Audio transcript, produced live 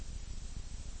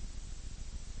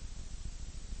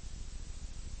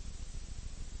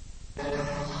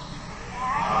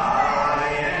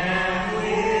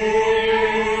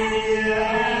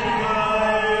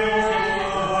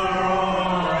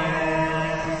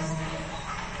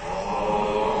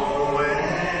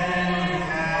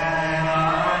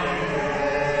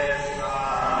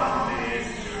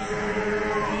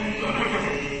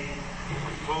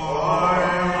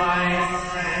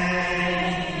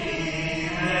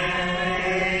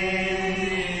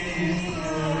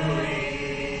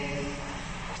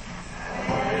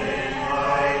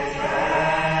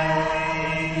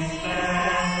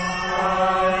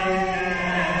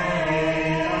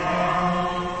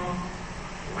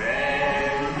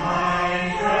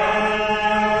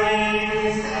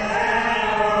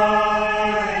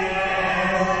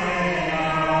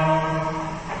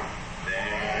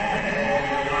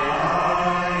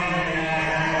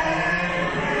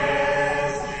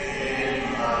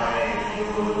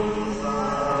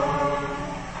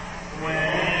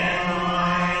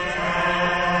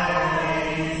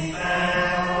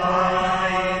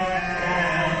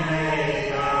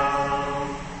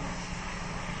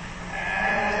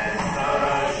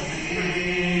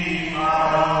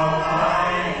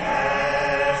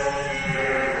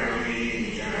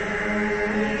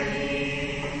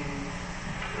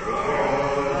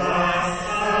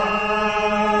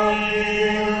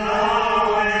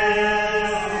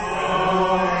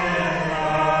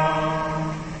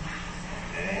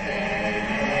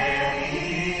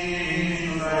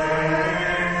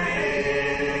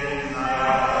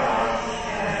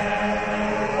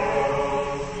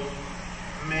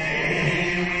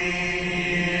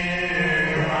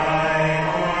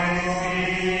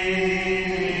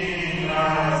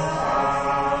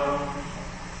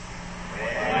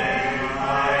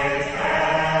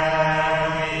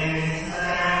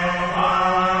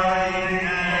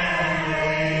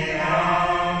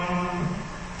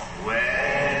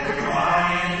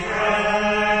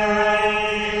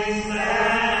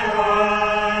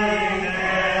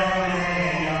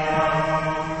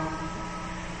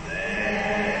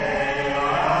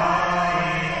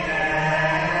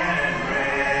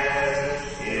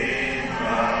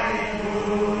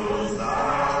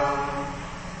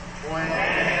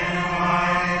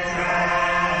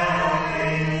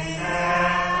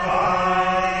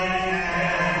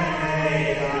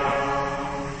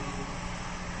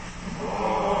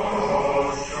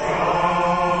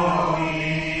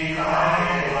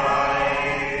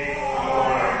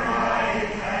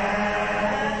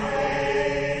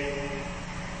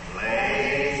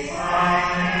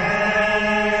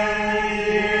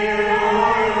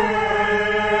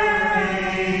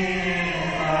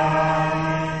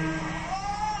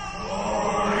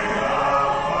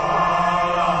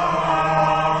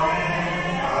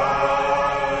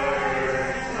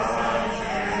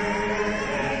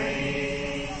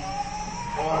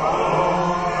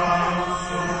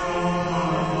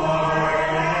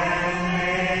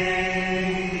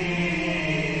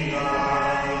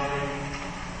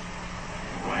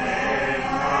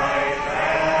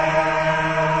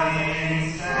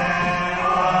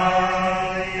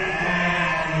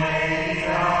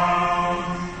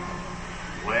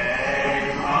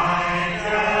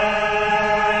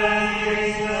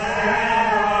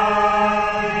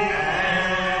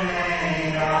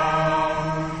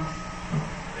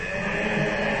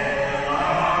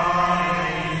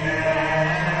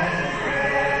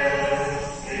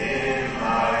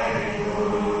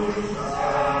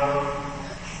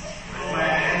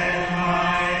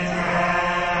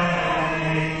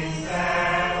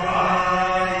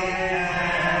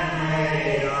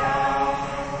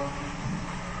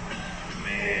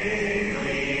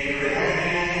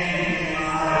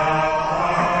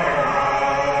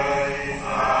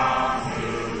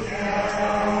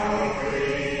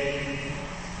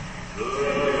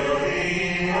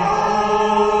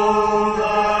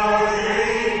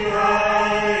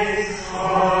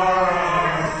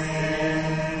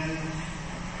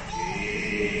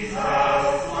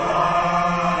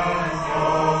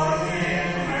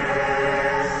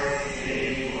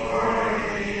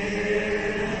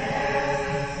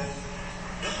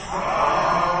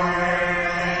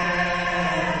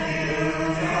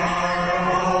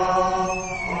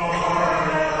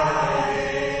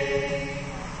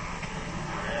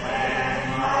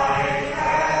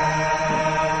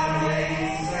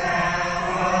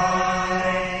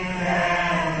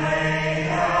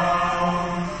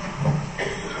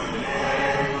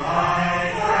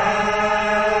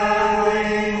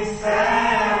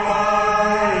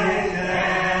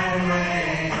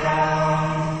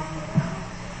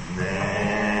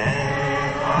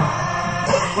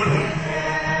In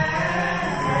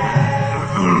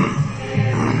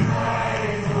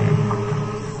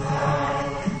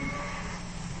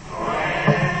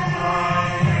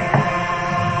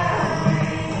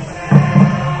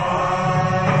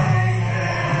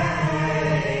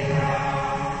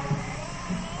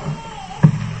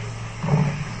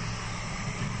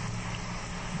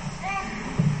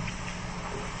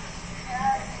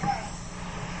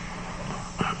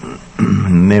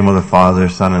the name of the Father,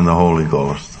 Son, and the Holy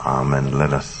Ghost. Amen.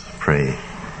 Let us pray.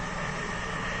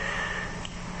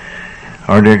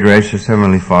 Our dear gracious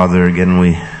Heavenly Father, again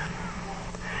we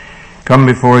come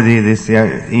before Thee this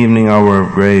evening, hour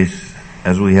of grace,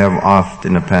 as we have oft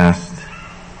in the past.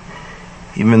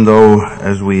 Even though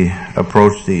as we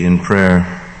approach Thee in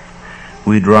prayer,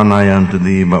 we draw nigh unto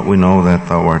Thee, but we know that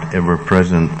Thou art ever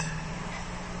present.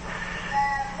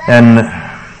 And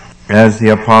as the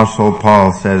Apostle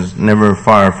Paul says, never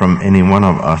far from any one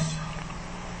of us.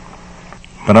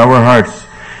 But our hearts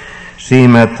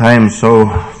seem at times so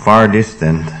far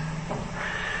distant,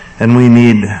 and we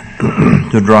need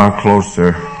to draw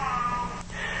closer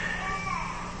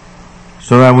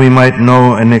so that we might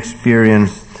know and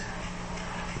experience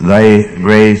Thy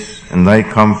grace and Thy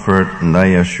comfort and Thy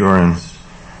assurance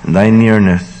and Thy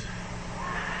nearness,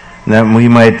 that we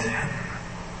might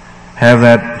have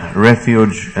that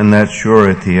refuge and that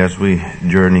surety as we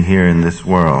journey here in this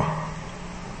world,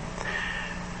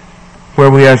 where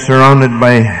we are surrounded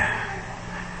by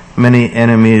many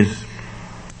enemies,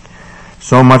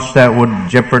 so much that would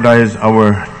jeopardize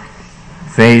our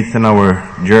faith and our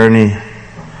journey,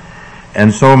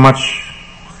 and so much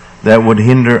that would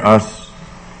hinder us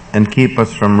and keep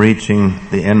us from reaching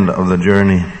the end of the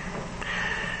journey.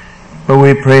 But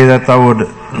we pray that Thou would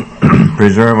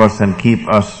preserve us and keep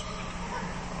us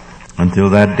until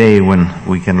that day when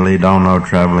we can lay down our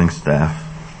traveling staff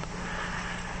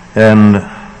and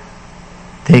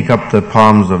take up the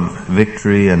palms of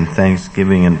victory and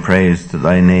thanksgiving and praise to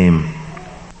Thy name.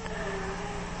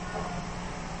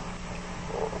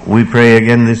 We pray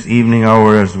again this evening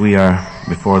hour as we are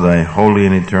before Thy holy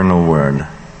and eternal Word,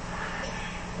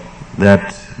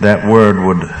 that that Word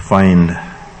would find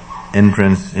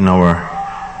entrance in our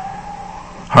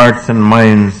hearts and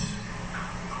minds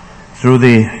through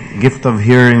the gift of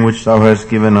hearing which Thou hast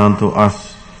given unto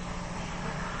us,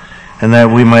 and that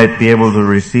we might be able to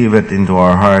receive it into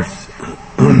our hearts,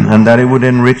 and that it would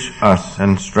enrich us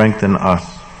and strengthen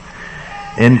us,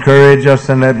 encourage us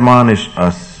and admonish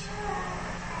us,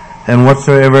 and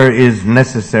whatsoever is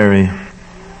necessary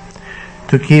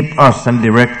to keep us and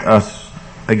direct us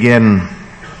again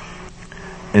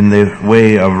in the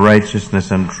way of righteousness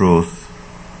and truth.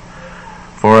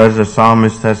 For as the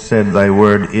psalmist has said, Thy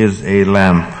word is a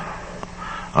lamp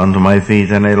unto my feet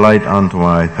and a light unto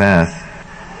my path.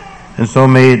 And so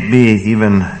may it be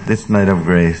even this night of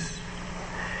grace.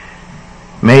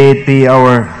 May it be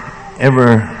our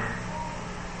ever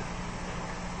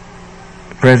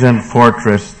present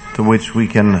fortress to which we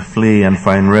can flee and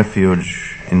find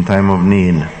refuge in time of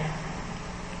need.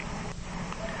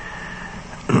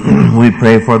 We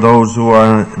pray for those who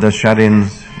are the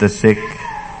shut-ins, the sick,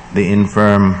 the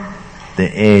infirm, the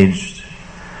aged,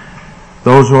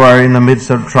 those who are in the midst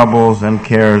of troubles and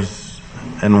cares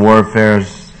and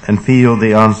warfares and feel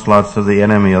the onslaughts of the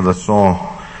enemy of the soul.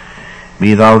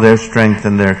 Be Thou their strength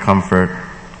and their comfort.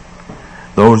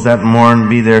 Those that mourn,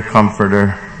 be their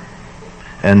comforter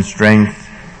and strength.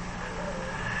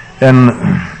 And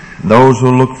those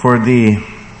who look for Thee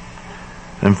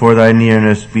and for Thy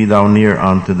nearness, be Thou near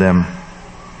unto them.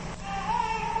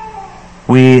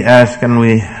 We ask and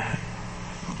we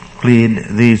plead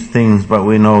these things, but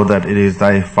we know that it is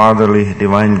Thy fatherly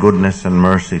divine goodness and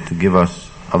mercy to give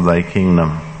us of Thy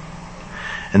kingdom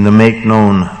and to make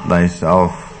known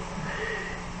Thyself.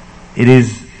 It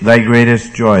is Thy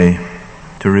greatest joy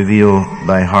to reveal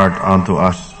Thy heart unto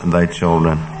us and Thy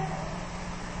children.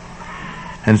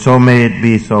 And so may it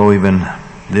be so even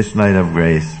this night of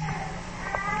grace.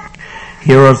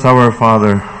 Hear us, our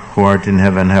Father, who art in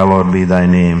heaven, hallowed be Thy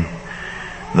name.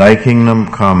 Thy kingdom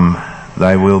come,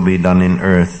 Thy will be done in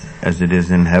earth as it is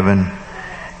in heaven.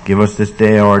 Give us this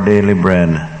day our daily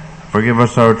bread. Forgive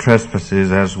us our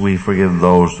trespasses as we forgive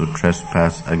those who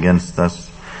trespass against us.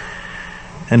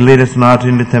 And lead us not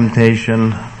into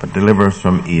temptation, but deliver us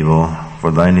from evil.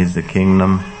 For Thine is the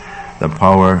kingdom, the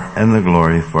power, and the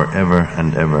glory forever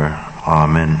and ever.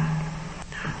 Amen.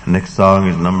 The next song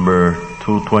is number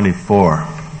 224.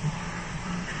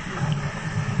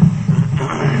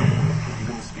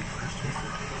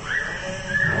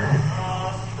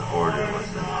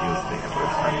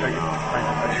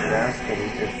 I should ask him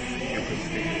if you could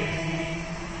speak. He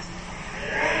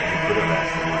could have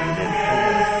asked him.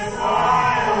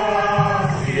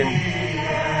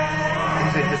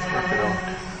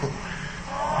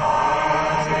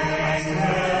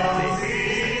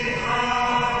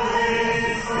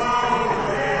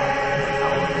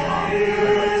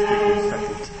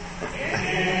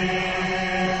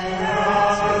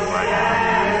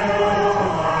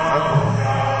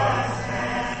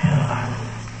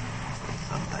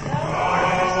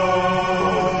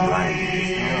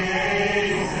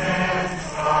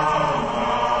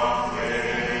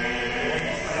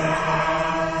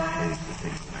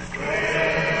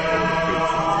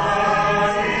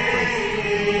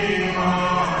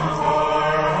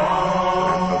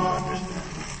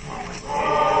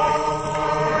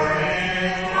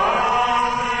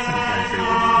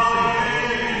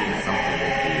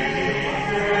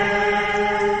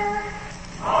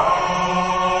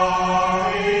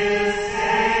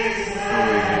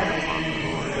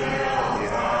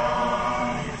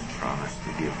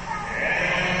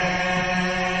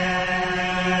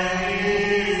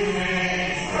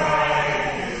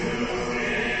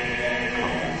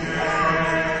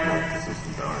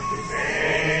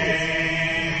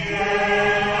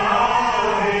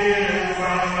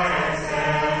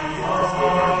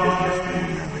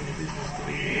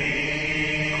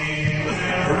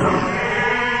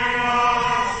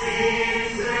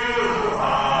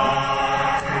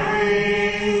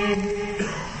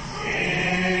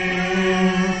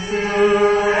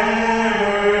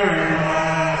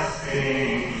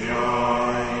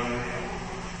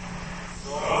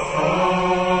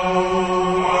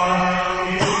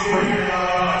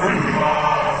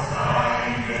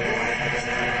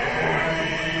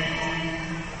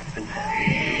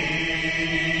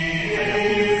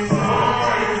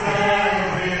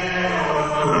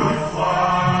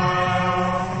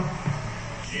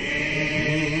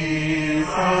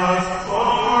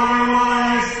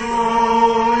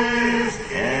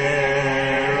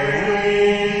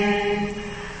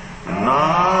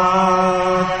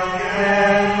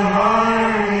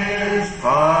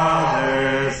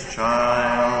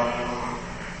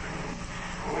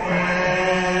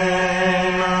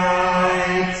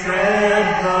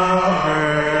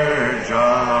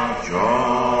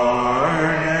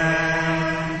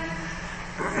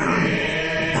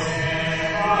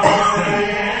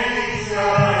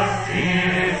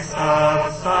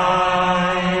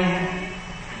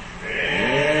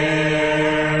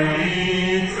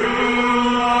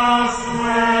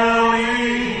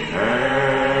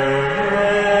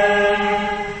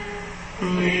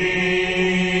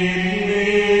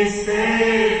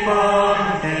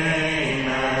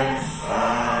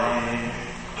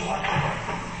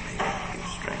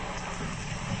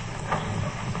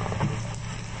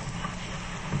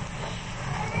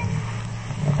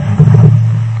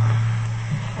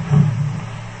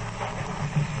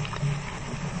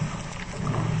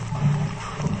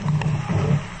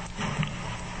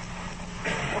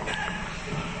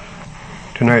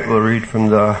 Tonight we'll read from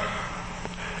the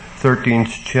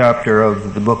 13th chapter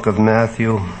of the book of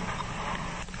Matthew,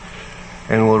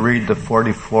 and we'll read the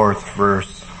 44th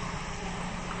verse.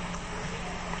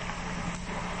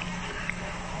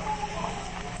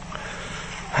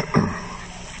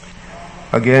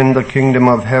 Again, the kingdom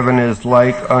of heaven is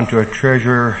like unto a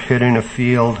treasure hid in a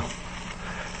field,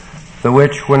 the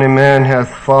which when a man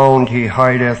hath found he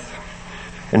hideth,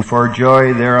 and for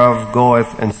joy thereof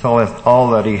goeth and selleth all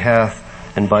that he hath,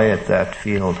 and buyeth that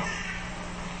field.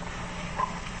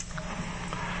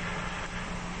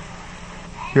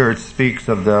 Here it speaks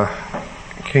of the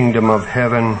kingdom of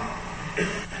heaven.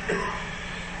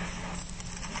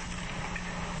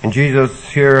 And Jesus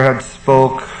here had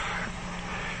spoke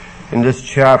in this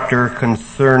chapter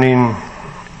concerning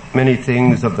many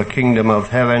things of the kingdom of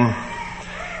heaven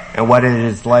and what it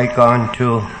is like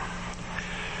unto.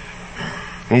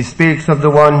 And he speaks of the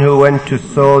one who went to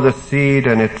sow the seed,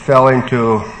 and it fell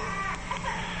into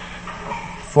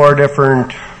 4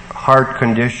 different heart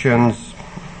conditions,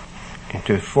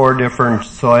 into 4 different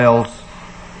soils.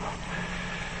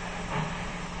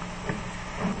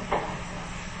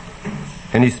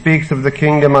 And he speaks of the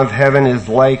kingdom of heaven is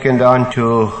likened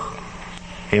unto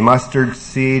a mustard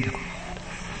seed.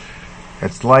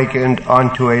 It's likened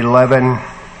unto a leaven.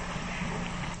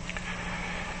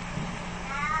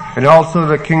 And also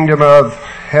the kingdom of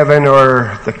heaven,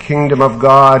 or the kingdom of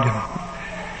God,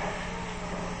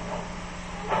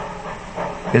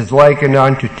 is likened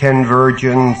unto 10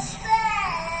 virgins.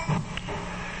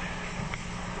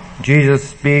 Jesus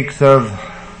speaks of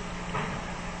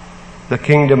the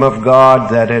kingdom of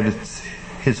God, that it's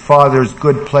his Father's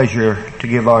good pleasure to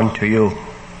give unto you.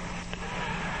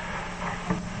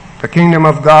 The kingdom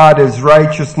of God is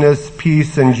righteousness,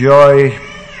 peace, and joy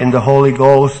in the Holy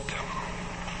Ghost.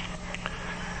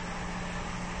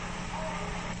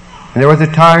 And there was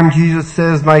a time Jesus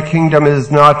says, my kingdom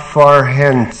is not far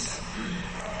hence.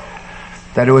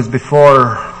 That it was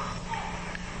before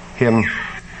him,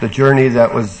 the journey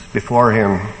that was before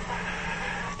him.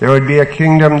 There would be a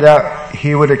kingdom that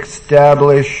he would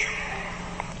establish.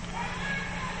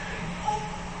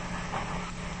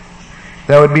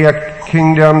 That would be a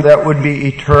kingdom that would be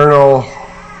eternal.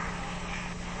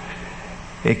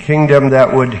 A kingdom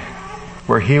that would,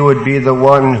 where he would be the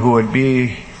one who would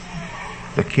be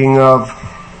the king of.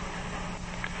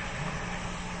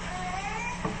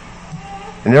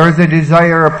 And there is a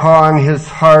desire upon his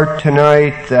heart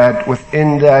tonight that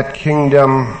within that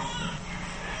kingdom,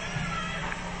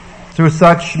 through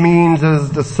such means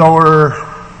as the sower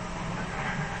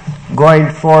going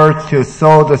forth to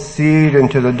sow the seed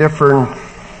into the different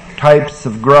types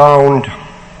of ground,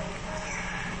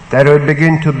 that it would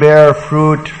begin to bear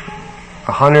fruit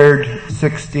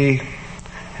 160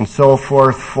 and so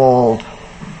forth fold.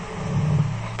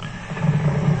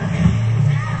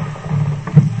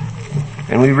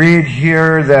 And we read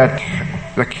here that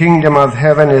the kingdom of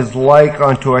heaven is like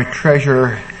unto a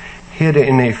treasure hid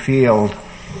in a field.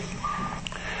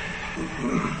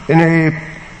 In a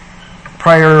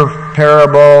prior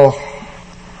parable,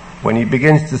 when he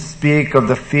begins to speak of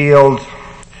the field,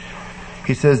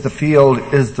 he says the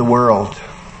field is the world.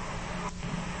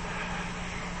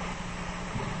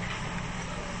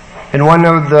 And one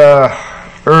of the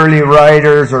early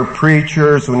writers or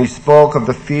preachers, when he spoke of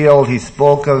the field, he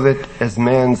spoke of it as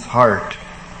man's heart.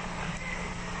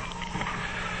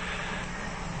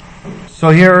 So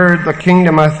here the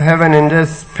kingdom of heaven in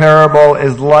this parable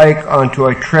is like unto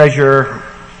a treasure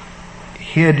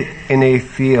hid in a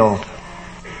field.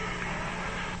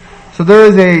 So there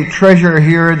is a treasure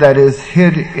here that is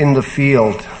hid in the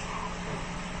field.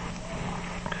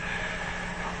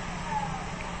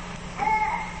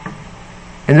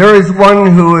 And there is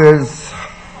one who is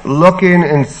looking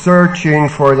and searching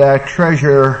for that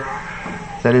treasure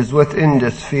that is within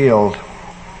this field.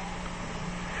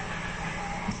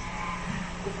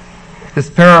 This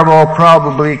parable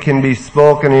probably can be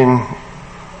spoken in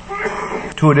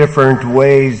 2 different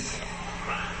ways.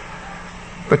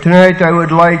 But tonight I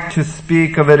would like to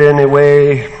speak of it in a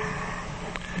way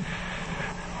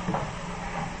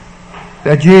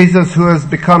that Jesus, who has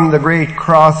become the great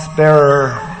cross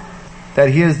bearer, that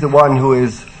he is the one who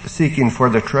is seeking for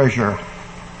the treasure.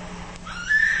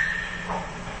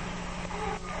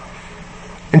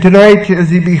 And tonight, as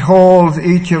he beholds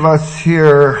each of us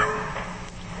here,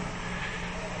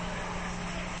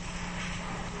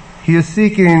 he is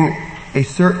seeking a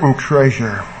certain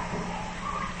treasure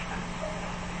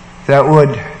that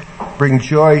would bring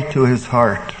joy to his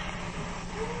heart.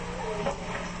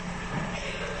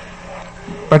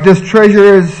 But this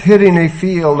treasure is hid in a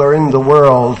field or in the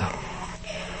world.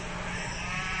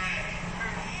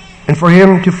 And for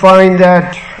him to find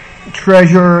that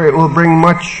treasure, it will bring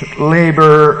much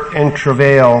labor and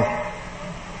travail.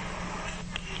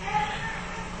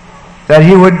 That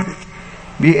he would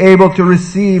be able to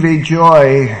receive a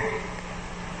joy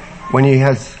when he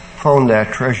has found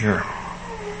that treasure.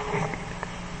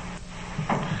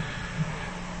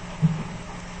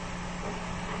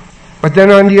 But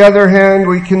then on the other hand,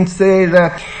 we can say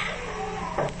that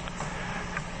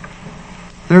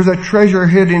there's a treasure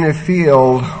hid in a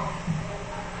field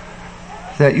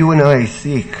that you and I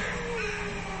seek.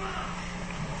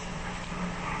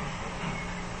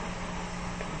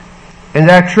 And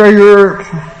that treasure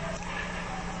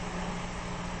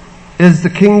is the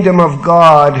kingdom of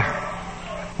God,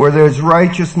 where there's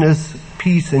righteousness,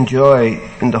 peace, and joy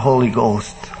in the Holy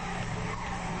Ghost.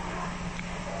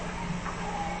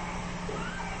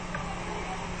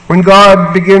 When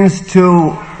God begins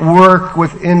to work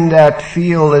within that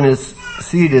field and his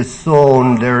seed is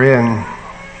sown therein,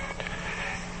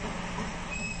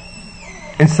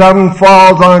 and some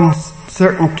falls on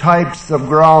certain types of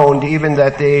ground, even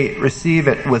that they receive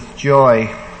it with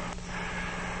joy.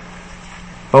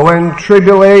 But when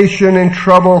tribulation and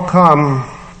trouble come,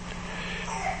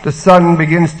 the sun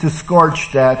begins to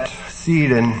scorch that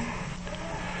seed and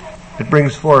it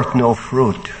brings forth no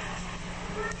fruit.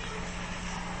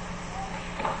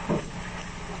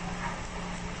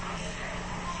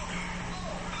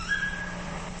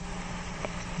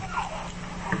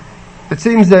 It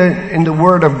seems that in the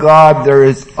Word of God there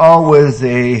is always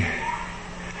there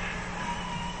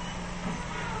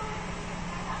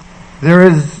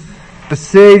is the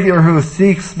Savior who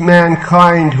seeks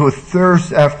mankind, who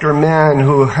thirsts after man,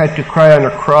 who had to cry on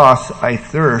a cross, I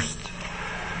thirst.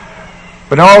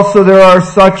 But also there are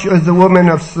such as the woman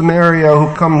of Samaria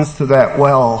who comes to that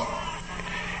well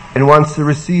and wants to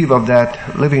receive of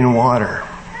that living water.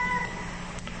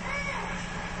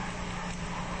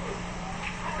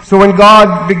 So when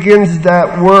God begins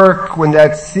that work, when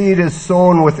that seed is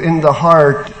sown within the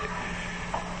heart,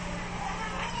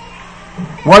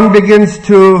 one begins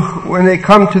to, when they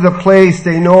come to the place,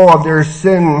 they know of their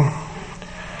sin,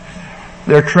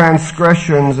 their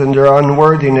transgressions, and their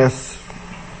unworthiness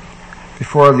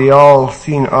before the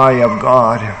all-seeing eye of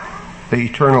God, the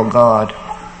eternal God.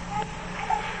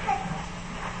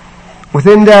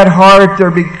 Within that heart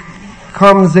there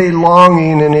becomes a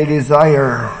longing and a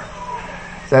desire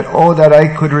that, oh, that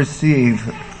I could receive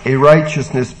a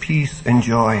righteousness, peace, and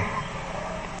joy.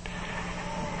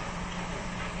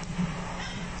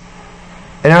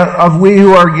 And of we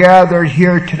who are gathered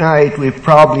here tonight, we've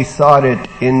probably sought it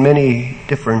in many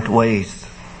different ways.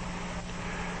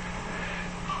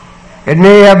 It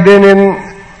may have been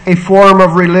in a form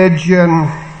of religion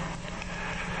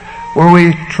where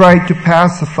we tried to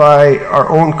pacify our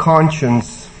own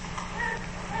conscience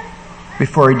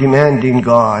before demanding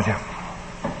God.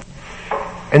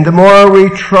 And the more we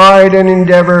tried and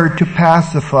endeavored to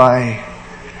pacify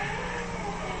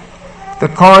the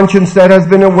conscience that has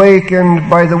been awakened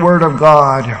by the Word of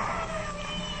God,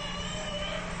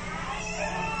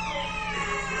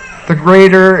 the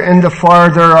greater and the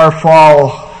farther our fall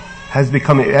has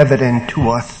become evident to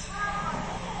us.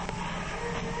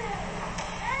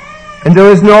 And there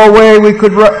is no way we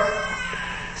could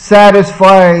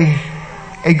satisfy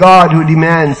a God who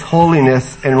demands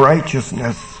holiness and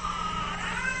righteousness.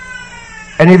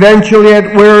 And eventually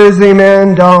it wears a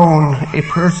man down, a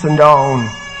person down,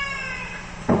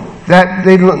 that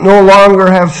they no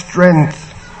longer have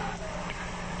strength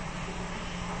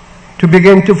to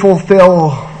begin to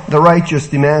fulfill the righteous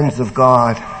demands of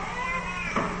God.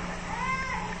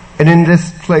 And in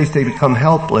this place they become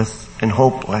helpless and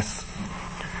hopeless.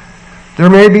 There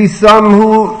may be some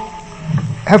who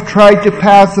have tried to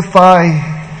pacify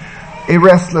a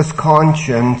restless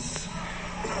conscience.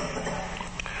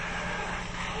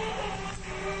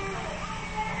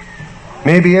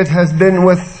 Maybe it has been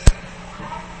with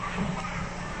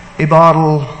a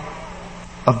bottle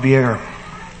of beer.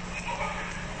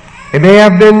 It may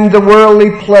have been the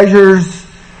worldly pleasures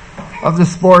of the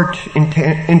sport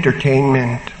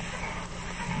entertainment.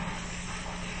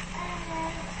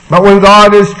 But when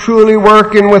God is truly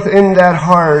working within that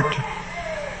heart,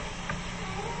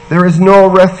 there is no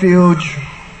refuge,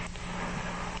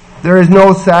 there is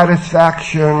no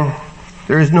satisfaction,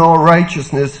 there is no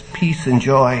righteousness, peace, and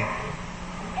joy.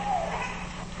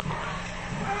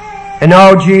 And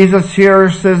now Jesus here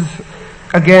says,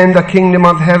 again, the kingdom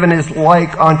of heaven is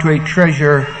like unto a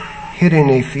treasure hid in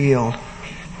a field.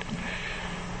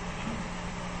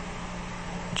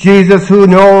 Jesus, who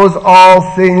knows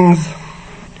all things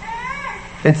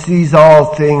and sees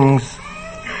all things,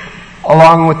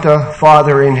 along with the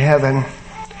Father in heaven,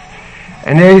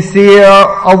 And they see a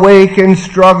awakened,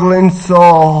 struggling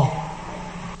soul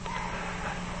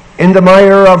in the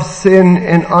mire of sin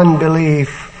and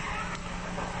unbelief,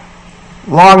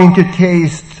 longing to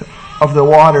taste of the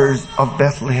waters of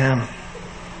Bethlehem.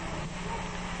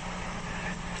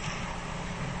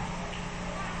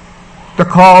 The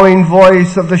calling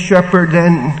voice of the shepherd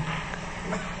then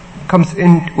comes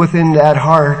in within that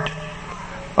heart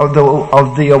of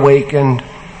the awakened.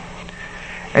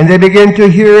 And they begin to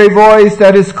hear a voice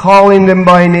that is calling them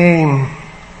by name.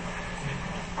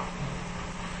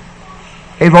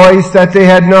 A voice that they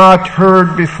had not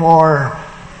heard before.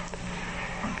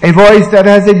 A voice that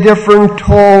has a different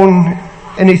tone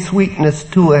and a sweetness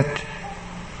to it.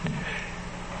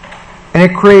 And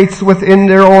it creates within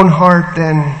their own heart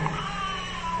then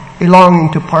a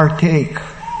longing to partake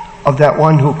of that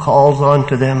one who calls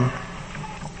unto them.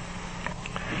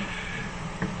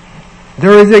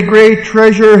 There is a great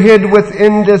treasure hid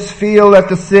within this field that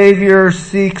the Savior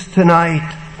seeks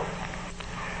tonight.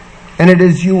 And it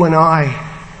is you and I.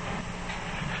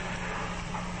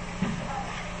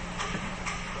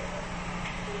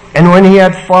 And when he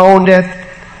had found it,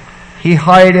 he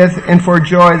hideth, and for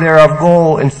joy thereof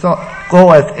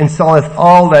goeth and selleth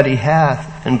all that he hath,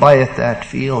 and buyeth that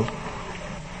field.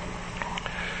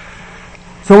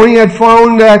 So when he had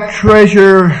found that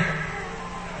treasure,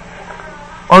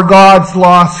 or God's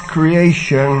lost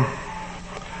creation,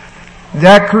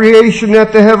 that creation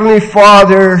that the Heavenly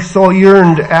Father so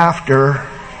yearned after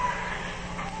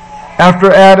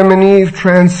Adam and Eve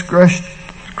transgressed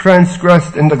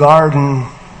in the garden.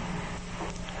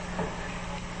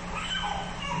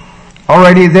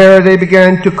 Already there they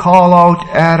began to call out,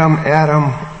 Adam,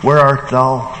 Adam, where art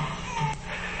thou?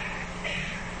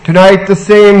 Tonight the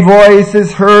same voice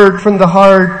is heard from the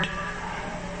heart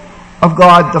of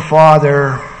God the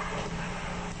Father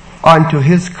unto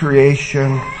his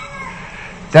creation,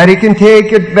 that he can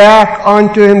take it back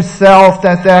unto himself,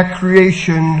 that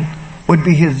creation would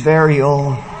be his very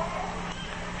own.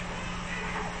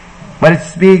 But it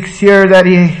speaks here that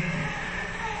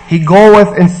he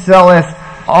goeth and selleth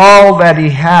all that he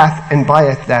hath, and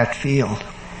buyeth that field.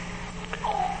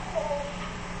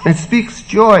 It speaks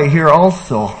joy here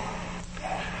also.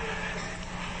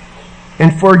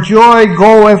 And for joy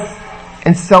goeth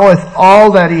and selleth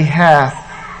all that he hath,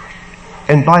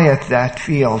 and buyeth that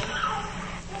field.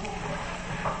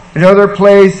 Another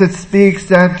place it speaks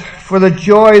that for the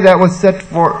joy that was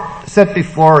set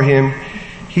before him,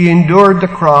 he endured the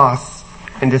cross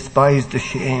and despised the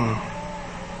shame.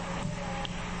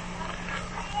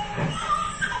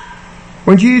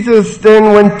 When Jesus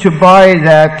then went to buy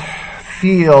that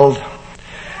field,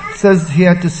 it says he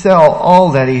had to sell all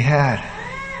that he had.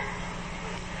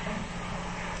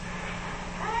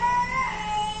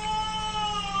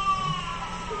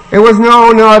 It was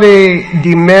not a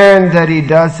demand that he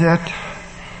does it,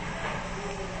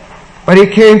 but he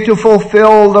came to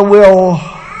fulfill the will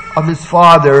of his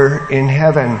Father in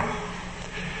heaven.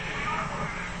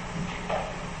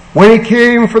 When he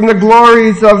came from the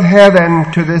glories of heaven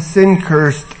to this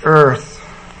sin-cursed earth,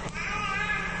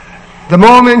 the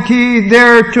moment he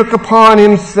there took upon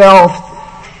himself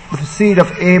the seed of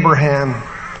Abraham,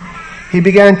 he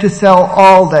began to sell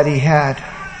all that he had.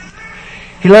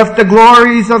 He left the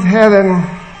glories of heaven,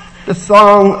 the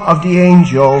song of the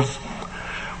angels,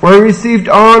 where he received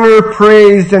honor,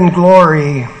 praise, and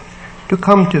glory, to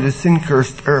come to the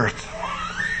sin-cursed earth.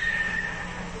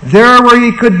 There where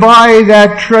he could buy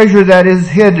that treasure that is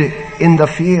hid in the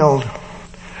field,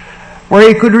 where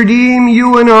he could redeem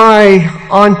you and I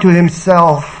unto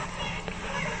himself.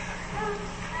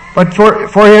 But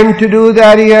for him to do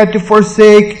that, he had to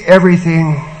forsake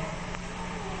everything,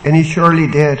 and he surely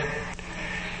did.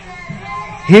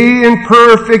 He, in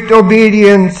perfect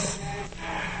obedience,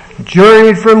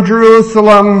 journeyed from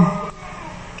Jerusalem,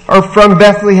 or from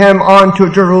Bethlehem on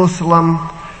to Jerusalem,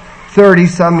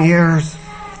 30-some years.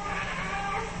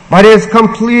 But his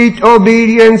complete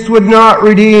obedience would not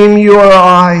redeem you or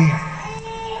I.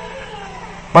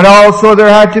 But also there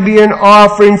had to be an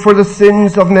offering for the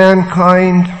sins of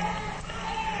mankind.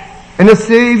 And the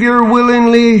Savior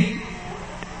willingly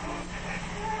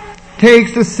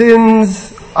takes the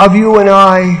sins of you and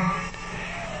I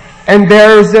and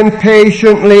bears them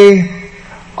patiently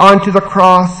onto the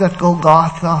cross at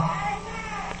Golgotha.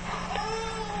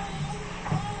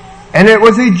 And it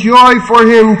was a joy for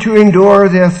him to endure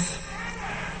this,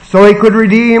 so he could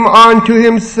redeem unto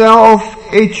himself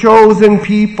a chosen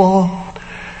people,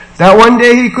 that one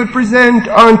day he could present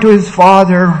unto his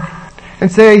Father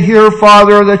and say, here,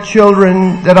 Father, are the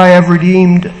children that I have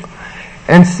redeemed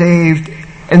and saved,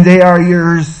 and they are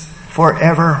yours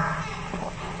forever.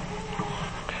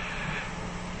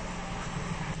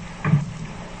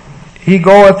 he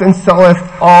goeth and selleth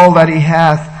all that he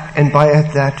hath, and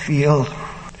buyeth that field.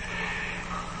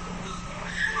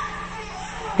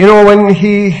 You know, when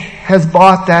he has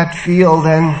bought that field,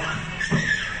 and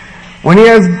when he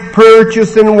has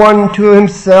purchased and won to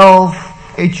himself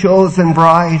a chosen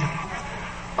bride,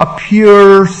 a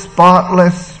pure,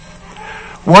 spotless,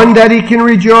 one that he can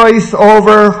rejoice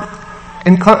over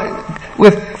and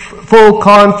with full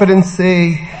confidence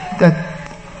say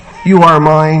that you are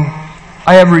mine,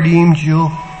 I have redeemed you.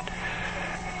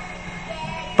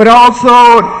 But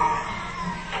also,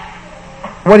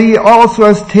 what he also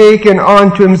has taken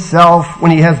onto himself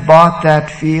when he has bought that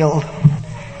field,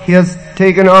 he has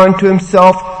taken onto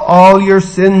himself all your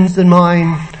sins and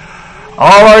mine,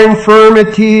 all our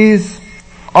infirmities,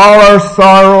 all our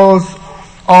sorrows,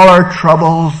 all our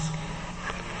troubles,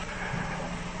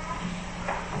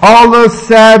 all the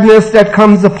sadness that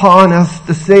comes upon us,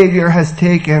 the Savior has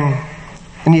taken,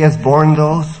 and he has borne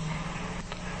those.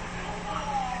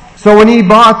 So when he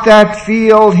bought that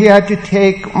field, he had to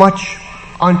take much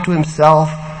unto himself,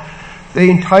 the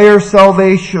entire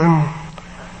salvation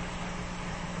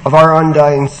of our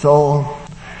undying soul.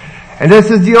 And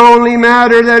this is the only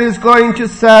matter that is going to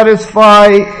satisfy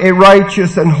a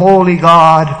righteous and holy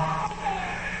God.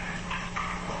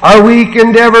 Our weak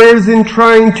endeavors in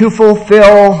trying to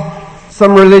fulfill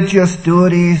some religious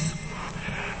duties,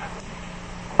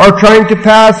 or trying to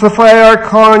pacify our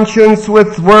conscience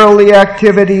with worldly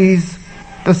activities,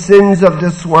 the sins of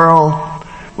this world,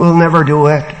 will never do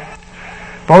it.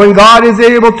 But when God is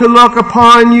able to look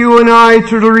upon you and I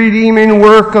through the redeeming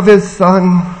work of his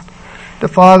Son, the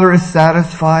Father is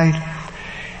satisfied.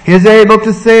 He is able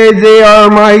to say, they are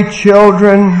my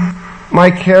children, my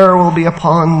care will be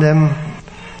upon them,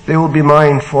 they will be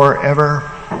mine forever.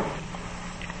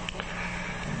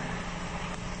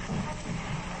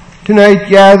 Tonight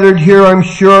gathered here, I'm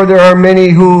sure there are many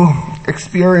who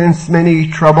experience many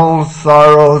troubles,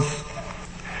 sorrows,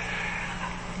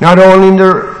 not only in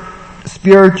their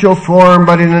spiritual form,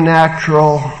 but in the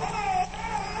natural.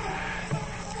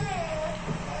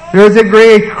 There is a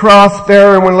great cross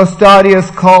bearer, and when Laestadius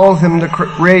calls him the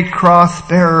great cross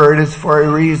bearer, it is for a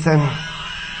reason.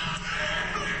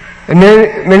 And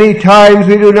many times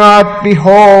we do not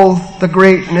behold the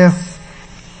greatness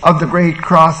of the great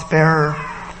cross bearer,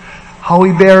 how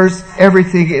he bears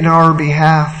everything in our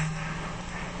behalf,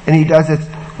 and he does it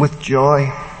with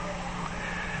joy.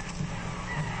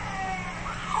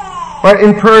 But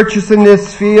in purchasing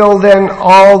this field, then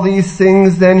all these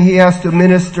things, then he has to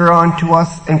minister unto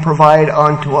us and provide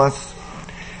unto us.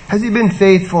 Has he been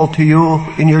faithful to you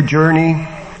in your journey?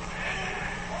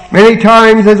 Many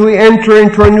times as we enter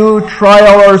into a new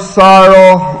trial or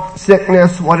sorrow,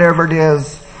 sickness, whatever it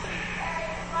is,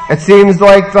 it seems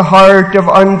like the heart of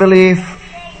unbelief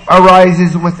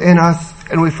arises within us,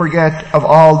 and we forget of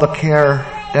all the care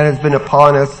that has been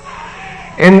upon us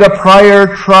in the prior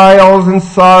trials and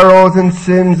sorrows and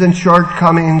sins and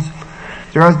shortcomings.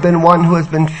 There has been one who has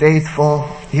been faithful.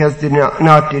 He has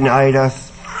not denied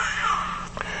us,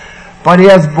 but he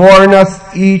has borne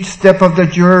us each step of the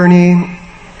journey.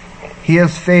 He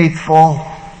is faithful.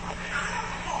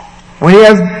 When he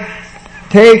has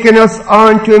taken us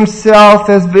onto himself,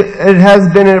 it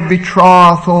has been a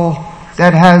betrothal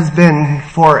that has been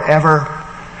forever.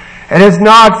 It is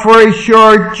not for a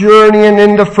short journey, and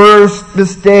in the first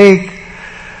mistake,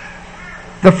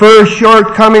 the first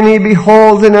shortcoming he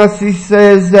beholds in us, he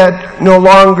says that no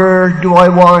longer do I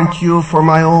want you for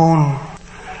my own,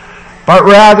 but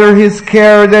rather his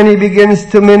care, then he begins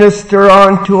to minister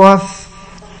unto us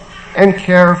and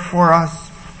care for us.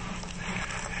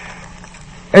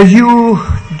 As you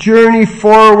journey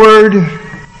forward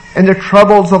and the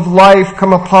troubles of life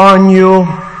come upon you,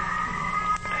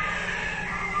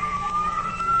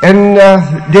 and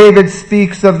David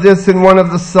speaks of this in one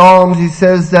of the Psalms. He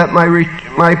says that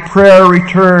my prayer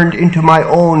returned into my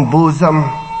own bosom.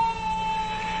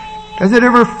 Does it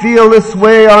ever feel this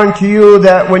way unto you,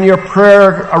 that when your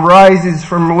prayer arises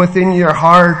from within your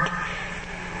heart,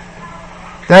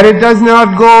 that it does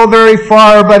not go very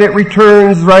far, but it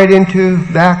returns right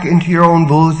back into your own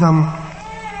bosom?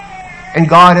 And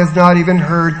God has not even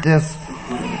heard this.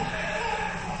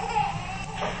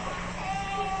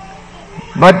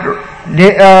 But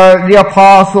the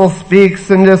apostle speaks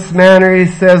in this manner. He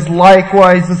says,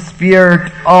 likewise the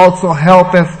Spirit also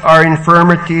helpeth our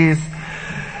infirmities.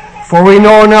 For we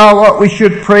know not what we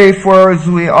should pray for as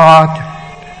we ought,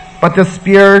 but the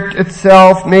Spirit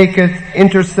itself maketh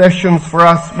intercessions for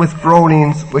us with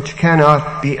groanings which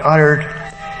cannot be uttered.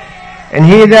 And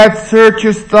he that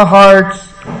searcheth the hearts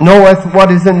knoweth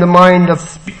what is in the mind of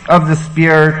the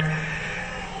Spirit,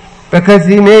 because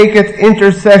he maketh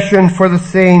intercession for the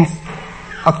saints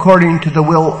according to the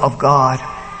will of God.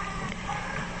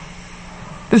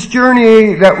 This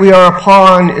journey that we are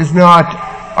upon is not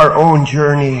our own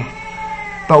journey,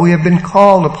 but we have been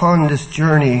called upon this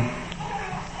journey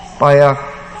by a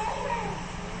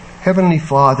Heavenly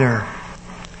Father.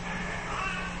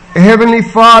 A Heavenly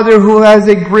Father who has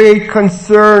a great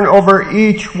concern over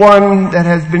each one that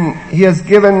He has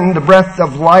given the breath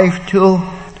of life to.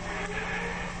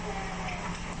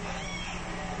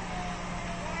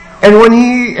 And when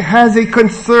He has a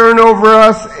concern over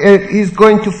us, He's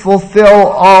going to fulfill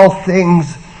all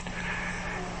things.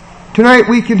 Tonight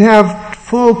we can have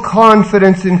full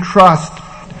confidence and trust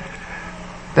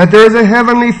that there is a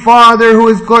Heavenly Father who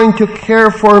is going to care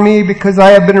for me because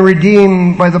I have been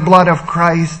redeemed by the blood of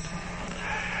Christ.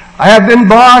 I have been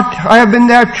bought. I have been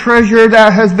that treasure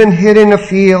that has been hid in a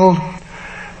field.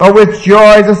 But with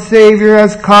joy the Savior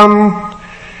has come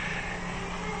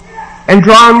and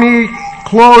drawn me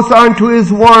close unto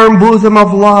His warm bosom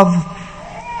of love.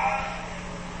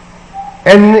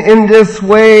 And in this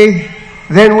way,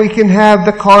 then we can have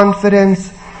the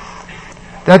confidence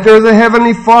that there's a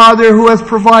Heavenly Father who has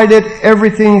provided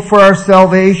everything for our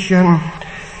salvation.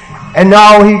 And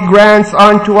now He grants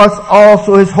unto us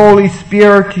also His Holy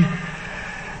Spirit,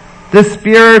 the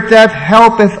Spirit that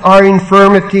helpeth our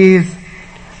infirmities.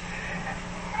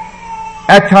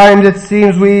 At times it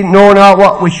seems we know not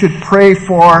what we should pray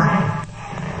for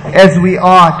as we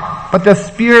ought, but the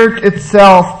Spirit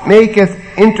itself maketh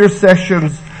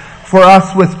intercessions for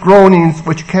us with groanings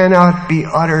which cannot be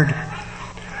uttered.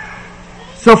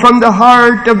 So from the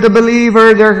heart of the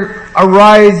believer there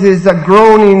arises a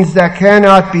groanings that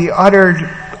cannot be uttered,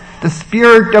 the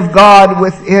Spirit of God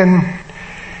within.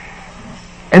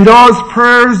 And those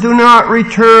prayers do not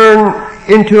return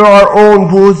into our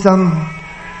own bosom,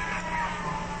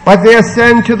 but they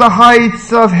ascend to the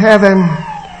heights of heaven,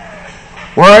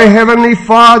 where our Heavenly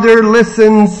Father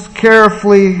listens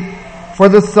carefully for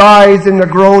the sighs and the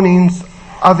groanings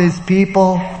of His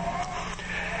people.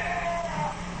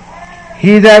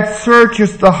 He that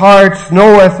searcheth the hearts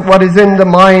knoweth what is in the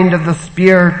mind of the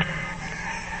Spirit.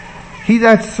 He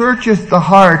that searcheth the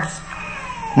hearts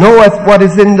knoweth what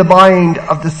is in the mind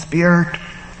of the Spirit.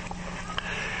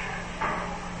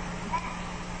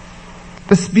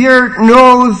 The Spirit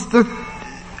knows the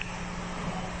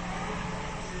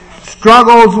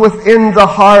struggles within the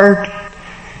heart,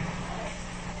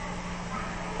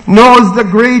 knows the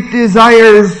great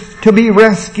desires to be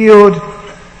rescued,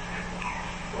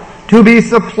 to be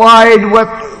supplied with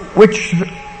which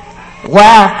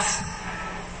lacks.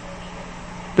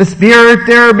 The Spirit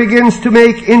there begins to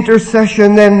make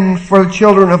intercession then for the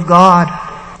children of God,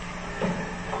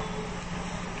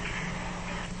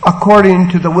 according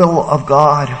to the will of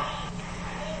God.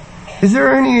 Is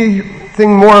there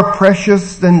anything more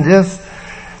precious than this,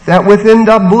 that within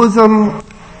the bosom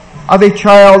of a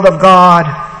child of God,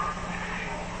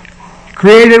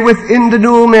 created within the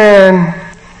new man,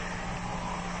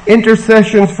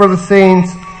 intercessions for the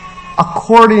saints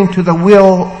according to the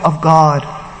will of God?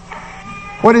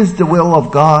 What is the will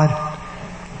of God?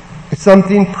 It's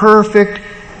something perfect,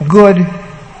 good,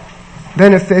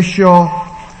 beneficial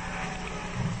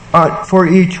for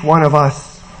each one of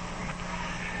us.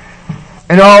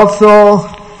 And also,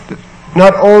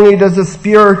 not only does the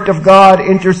Spirit of God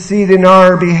intercede in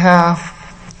our behalf,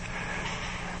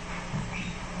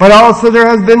 but also there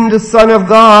has been the Son of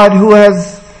God who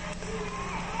has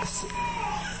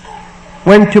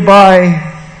went to buy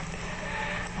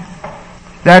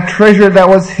that treasure that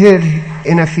was hid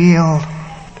in a field.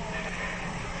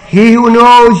 He who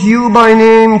knows you by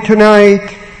name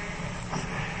tonight,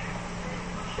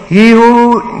 He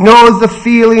who knows the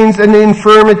feelings and the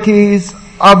infirmities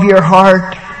of your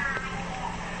heart,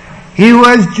 He who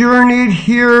has journeyed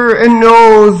here and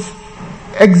knows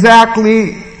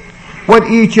exactly what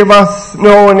each of us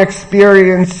know and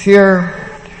experience here,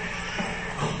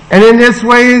 and in this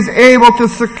way is able to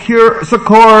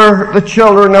succor the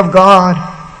children of God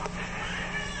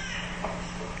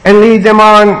and lead them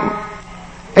on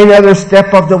another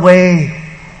step of the way.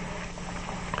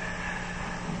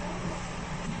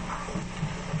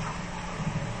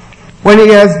 When He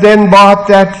has then bought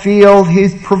that field, He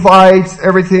provides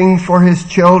everything for His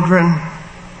children.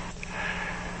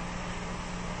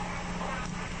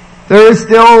 There is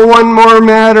still one more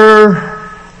matter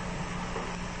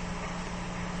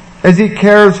as He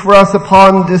cares for us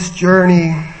upon this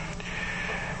journey.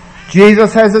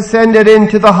 Jesus has ascended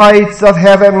into the heights of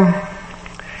heaven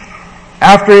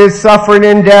after His suffering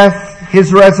and death,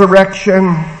 His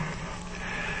resurrection.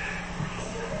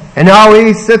 And now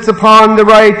he sits upon the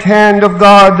right hand of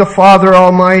God the Father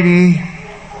Almighty.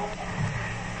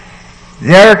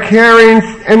 They're caring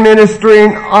and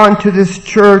ministering unto this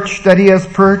church that he has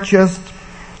purchased,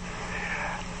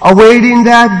 awaiting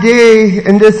that day,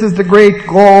 and this is the great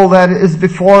goal that is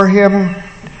before him.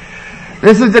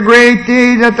 This is the great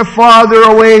day that the Father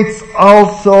awaits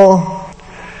also.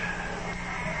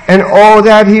 And oh,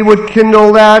 that he would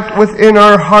kindle that within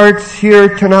our hearts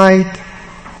here tonight.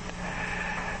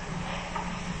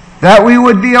 That we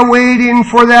would be awaiting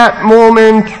for that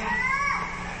moment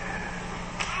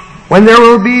when there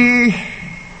will be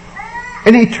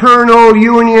an eternal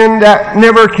union that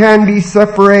never can be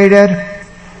separated,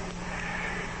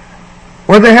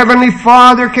 where the Heavenly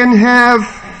Father can have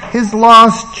his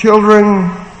lost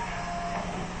children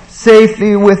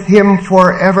safely with him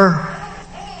forever,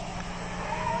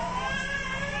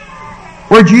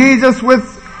 where Jesus with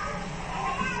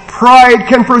pride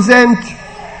can present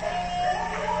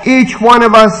each one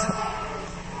of us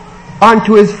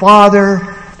unto his Father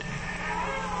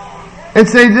and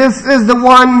say, this is the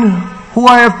one who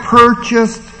I have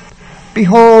purchased.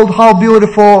 Behold how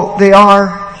beautiful they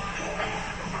are.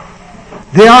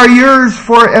 They are yours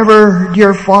forever,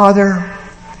 dear Father.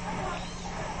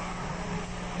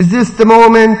 Is this the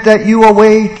moment that you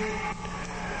await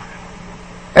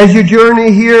as you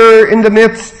journey here in the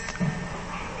midst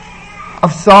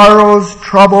of sorrows,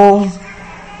 troubles,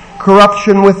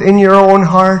 corruption within your own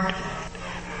heart,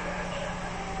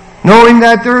 knowing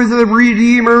that there is a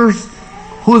Redeemer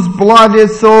whose blood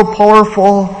is so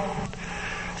powerful,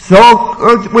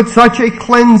 with such a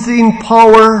cleansing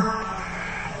power,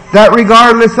 that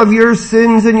regardless of your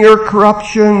sins and your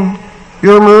corruption,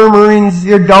 your murmurings,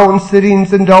 your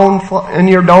downsittings and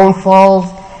your downfalls,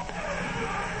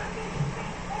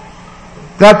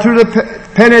 that through the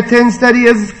penitence that he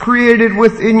has created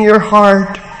within your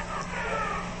heart,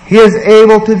 he is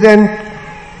able to then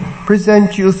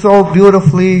present you so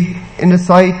beautifully in the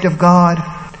sight of God.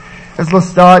 As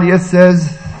Lastadia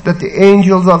says, that the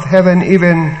angels of heaven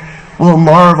even will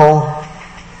marvel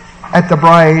at the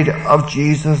bride of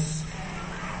Jesus.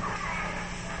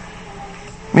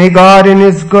 May God in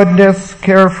his goodness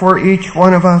care for each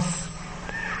one of us,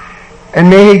 and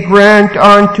may he grant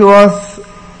unto us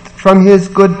from his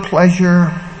good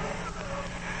pleasure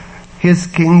his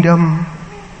kingdom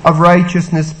of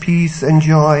righteousness, peace, and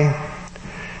joy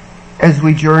as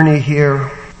we journey here.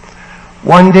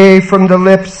 One day from the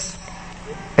lips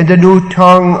and the new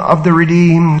tongue of the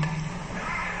redeemed,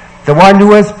 the one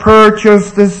who has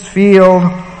purchased this field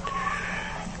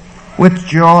with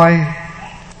joy,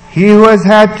 he who has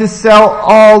had to sell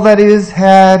all that is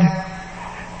had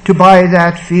to buy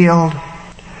that field,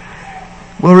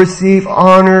 will receive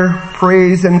honor,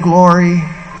 praise, and glory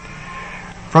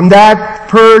from that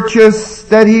purchase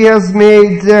that he has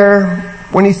made there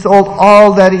when he sold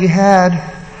all that he had.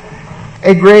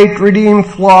 A great redeemed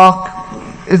flock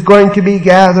is going to be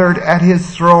gathered at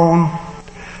his throne,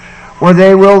 where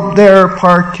they will there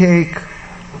partake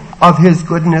of his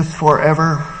goodness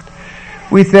forever.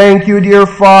 We thank you, dear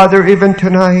Father, even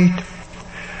tonight,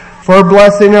 for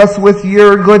blessing us with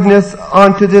your goodness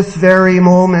unto this very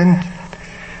moment.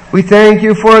 We thank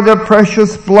you for the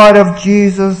precious blood of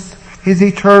Jesus, his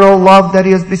eternal love that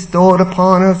he has bestowed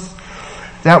upon us,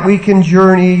 that we can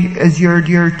journey as your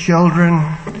dear children.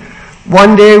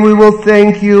 One day we will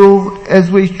thank you as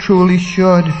we truly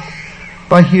should,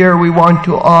 but here we want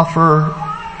to offer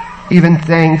even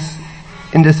thanks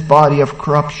in this body of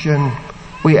corruption.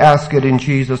 We ask it in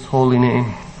Jesus' holy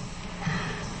name.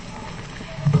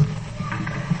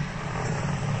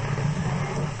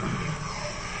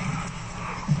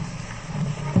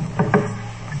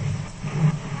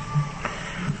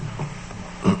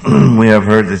 We have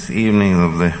heard this evening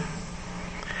of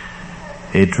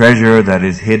a treasure that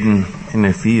is hidden in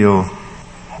a field,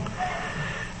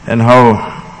 and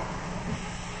how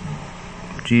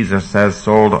Jesus has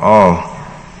sold all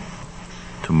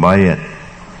to buy it.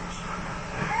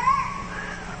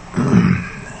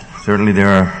 Certainly there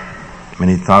are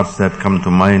many thoughts that come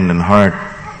to mind and heart,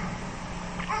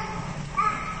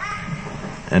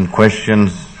 and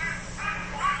questions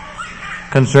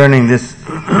concerning this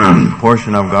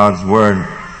portion of God's Word.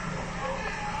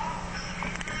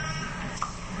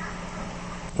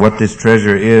 What this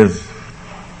treasure is,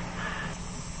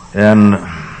 and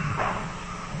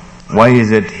why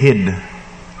is it hid?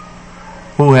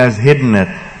 Who has hidden it?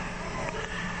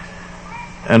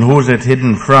 And who is it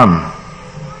hidden from?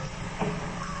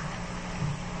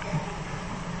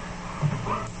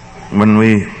 When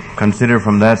we consider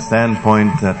from that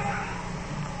standpoint that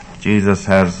Jesus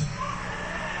has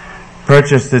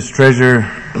purchased this treasure,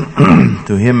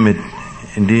 to him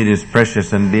indeed is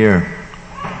precious and dear.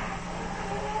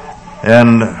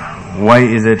 And why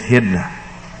is it hid?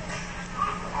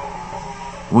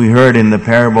 We heard in the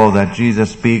parable that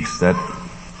Jesus speaks that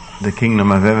the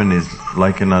kingdom of heaven is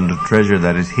likened unto treasure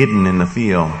that is hidden in the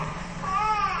field.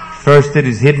 First it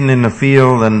is hidden in the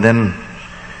field, and then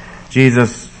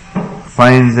Jesus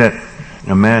finds it,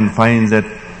 a man finds it,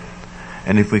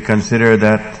 and if we consider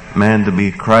that man to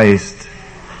be Christ,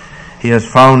 he has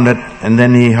found it, and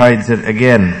then he hides it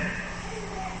again,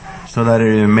 so that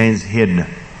it remains hid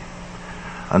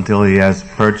until he has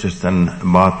purchased and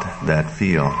bought that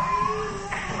field.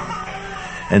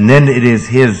 And then it is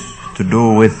his to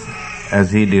do with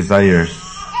as he desires.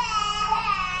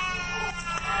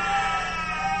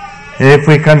 And if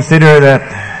we consider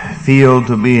that field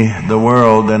to be the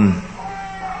world, then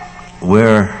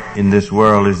where in this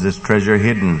world is this treasure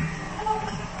hidden?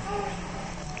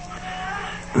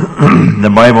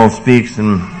 The Bible speaks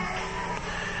in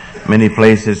many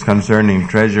places concerning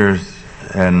treasures,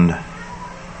 and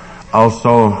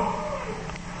also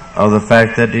of the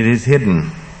fact that it is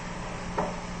hidden.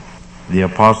 The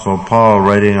Apostle Paul,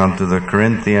 writing unto the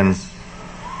Corinthians,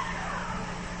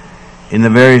 in the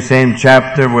very same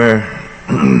chapter where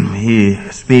he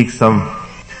speaks of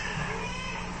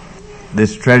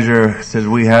this treasure, says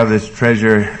we have this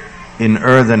treasure in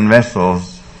earthen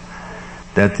vessels,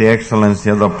 that the excellency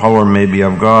of the power may be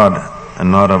of God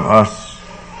and not of us.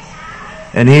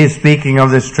 And he is speaking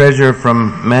of this treasure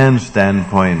from man's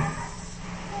standpoint.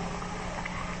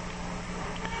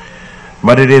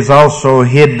 But it is also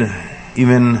hid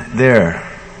even there.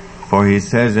 For he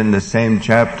says in the same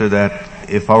chapter that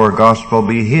if our gospel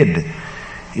be hid,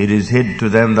 it is hid to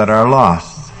them that are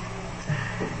lost,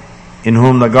 in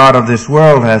whom the God of this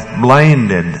world hath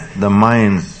blinded the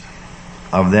minds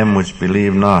of them which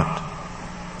believe not,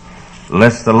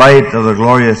 lest the light of the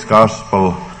glorious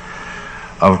gospel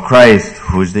of Christ,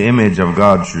 who is the image of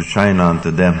God, should shine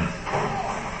unto them.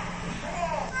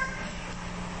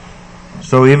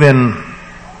 So even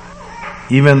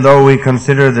though we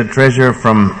consider the treasure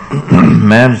from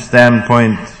man's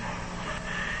standpoint,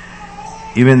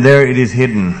 even there it is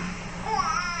hidden.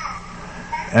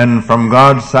 And from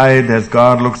God's side, as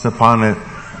God looks upon it,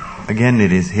 again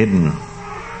it is hidden.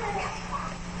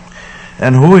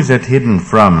 And who is it hidden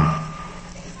from?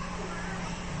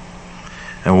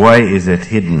 And why is it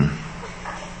hidden?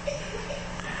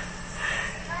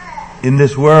 In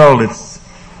this world,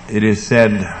 it is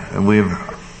said, and we've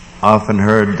often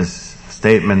heard this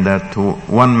statement, that to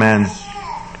one man's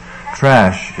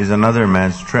trash is another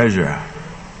man's treasure.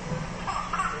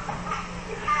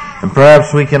 And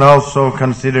perhaps we can also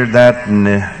consider that in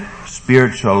the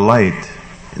spiritual light,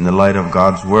 in the light of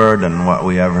God's Word and what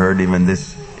we have heard even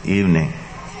this evening.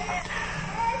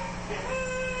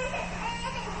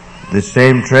 The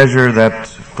same treasure that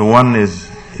to one is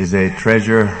a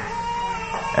treasure,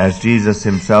 as Jesus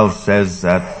himself says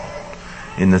that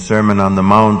in the Sermon on the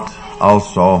Mount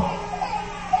also,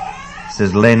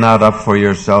 says, lay not up for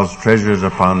yourselves treasures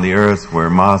upon the earth, where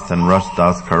moth and rust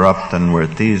doth corrupt, and where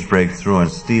thieves break through and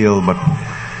steal, but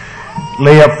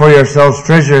lay up for yourselves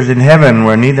treasures in heaven,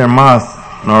 where neither moth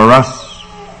nor rust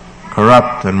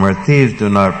corrupt, and where thieves do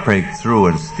not break through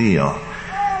and steal.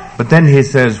 But then he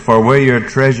says, for where your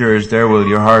treasure is, there will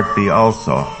your heart be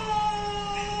also.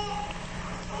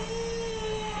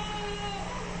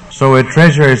 So a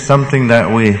treasure is something that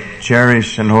we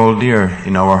cherish and hold dear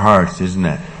in our hearts, isn't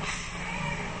it?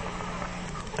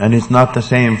 And it's not the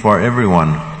same for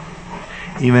everyone,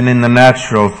 even in the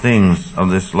natural things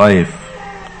of this life.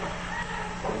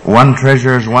 One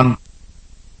treasures one.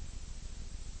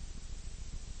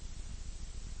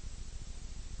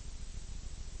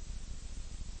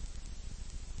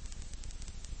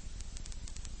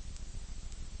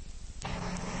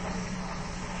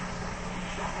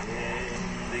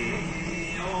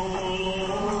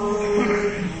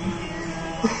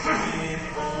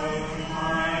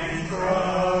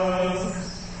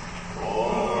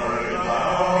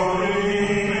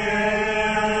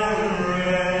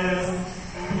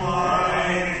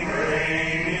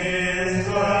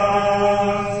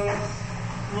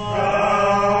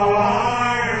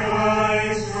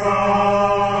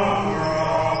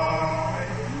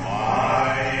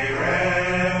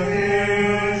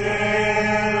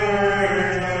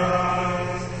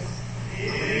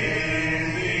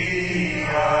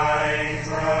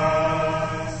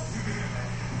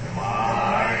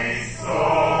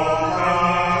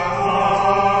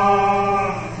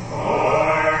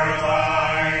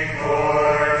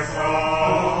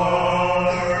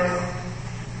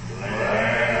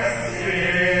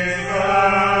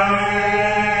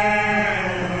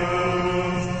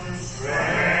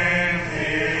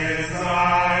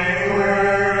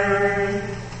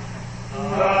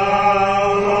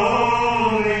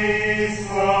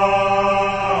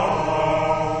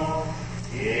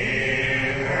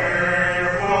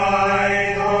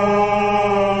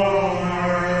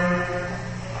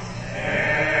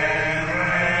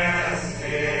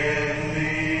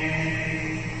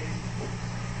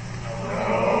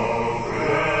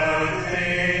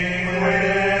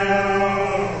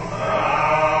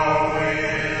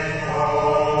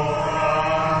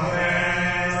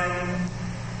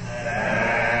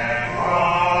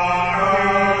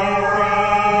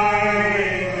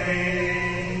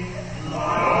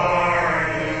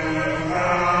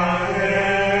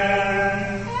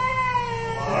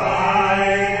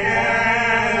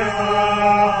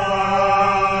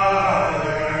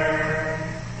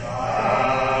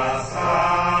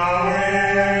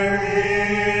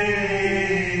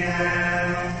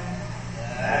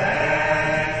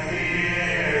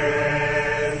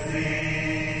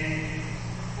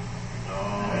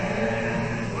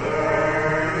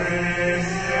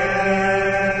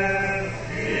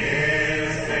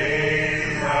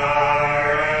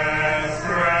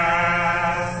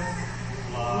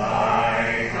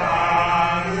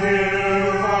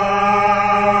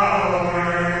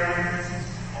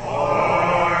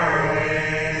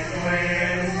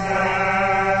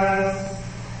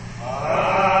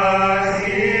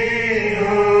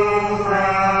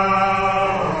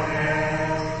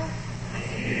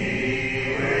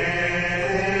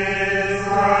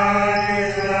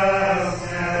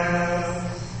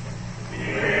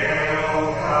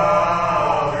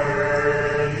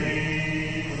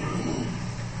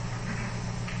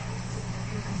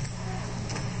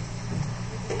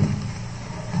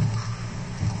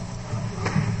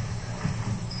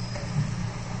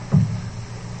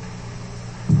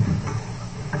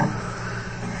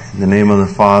 In the name of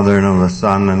the Father, and of the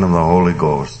Son, and of the Holy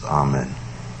Ghost. Amen.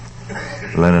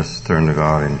 Let us turn to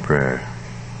God in prayer.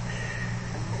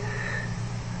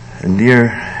 And dear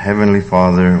Heavenly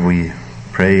Father, we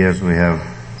pray as we have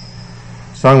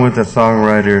sung with the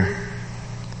songwriter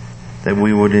that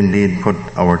we would indeed put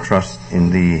our trust in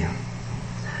Thee.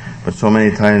 But so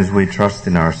many times we trust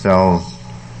in ourselves,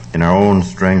 in our own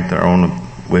strength, our own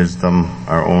wisdom,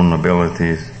 our own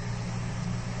abilities.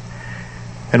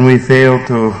 And we fail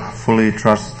to fully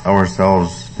trust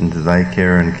ourselves into Thy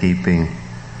care and keeping.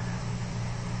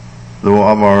 Though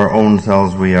of our own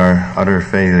selves we are utter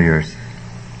failures.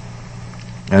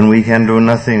 And we can do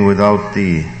nothing without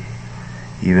Thee,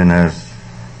 even as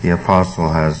the apostle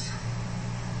has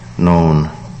known.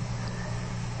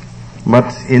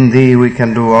 But in Thee we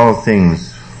can do all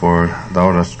things, for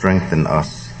Thou dost strengthen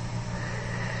us.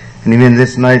 And even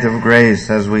this night of grace,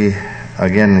 as we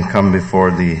again come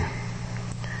before Thee,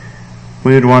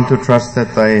 we would want to trust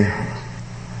that Thy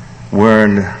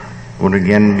word would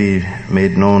again be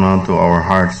made known unto our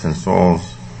hearts and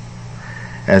souls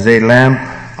as a lamp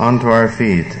unto our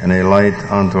feet and a light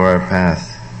unto our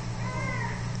path,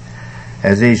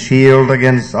 as a shield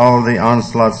against all the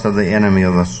onslaughts of the enemy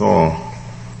of the soul,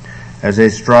 as a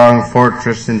strong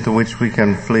fortress into which we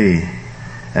can flee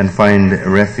and find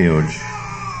refuge,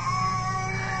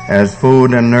 as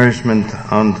food and nourishment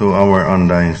unto our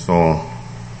undying soul.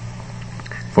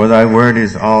 For Thy word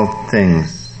is all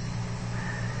things.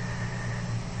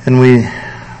 And we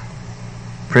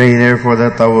pray therefore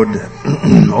that Thou would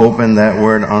open that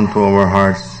word unto our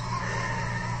hearts,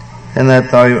 and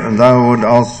that Thou would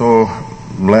also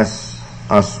bless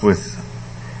us with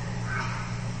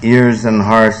ears and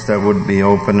hearts that would be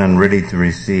open and ready to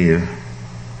receive.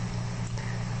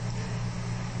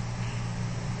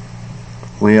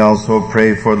 We also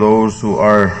pray for those who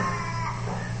are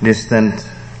distant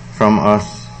from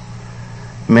us,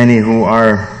 many who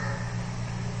are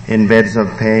in beds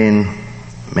of pain,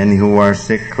 many who are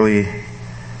sickly,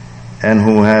 and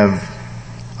who have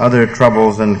other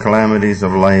troubles and calamities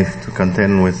of life to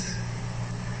contend with,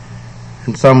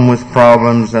 and some with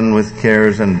problems and with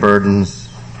cares and burdens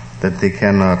that they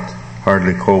cannot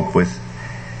hardly cope with.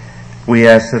 We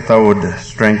ask that Thou would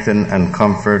strengthen and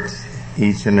comfort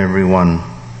each and every one,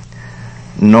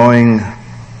 knowing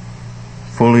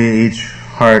fully each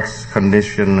heart's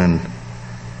condition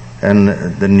and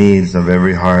the needs of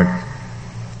every heart.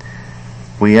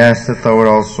 We ask that Thou would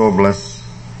also bless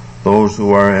those who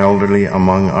are elderly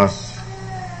among us,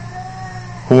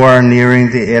 who are nearing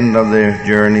the end of their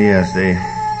journey as they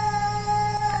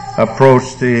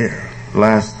approach the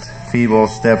last feeble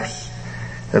steps,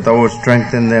 that Thou would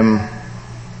strengthen them,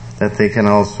 that they can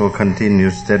also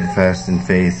continue steadfast in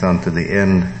faith unto the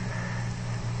end.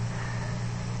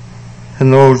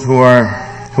 And those who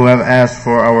have asked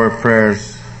for our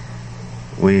prayers,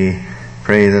 we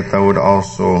pray that Thou would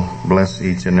also bless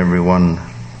each and every one.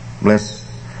 Bless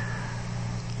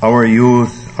our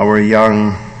youth, our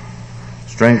young,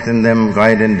 strengthen them,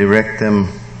 guide and direct them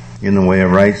in the way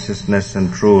of righteousness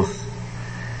and truth.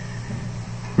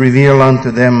 Reveal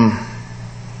unto them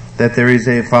that there is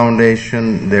a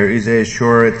foundation, there is a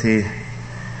surety,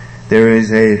 there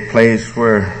is a place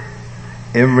where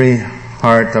every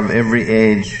heart of every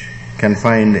age can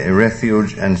find a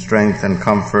refuge and strength and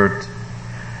comfort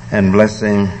and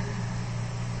blessing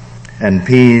and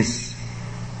peace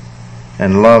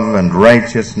and love and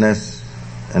righteousness,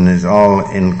 and is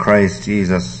all in Christ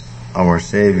Jesus our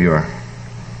Savior.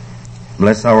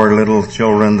 Bless our little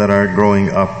children that are growing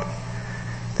up,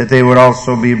 that they would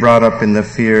also be brought up in the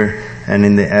fear and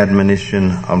in the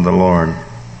admonition of the Lord,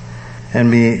 and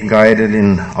be guided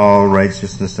in all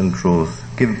righteousness and truth.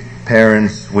 Give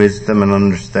parents wisdom and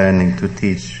understanding to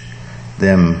teach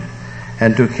them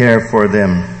and to care for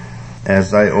them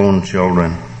as Thy own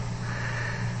children.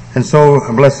 And so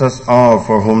bless us all,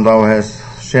 for whom Thou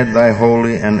hast shed Thy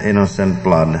holy and innocent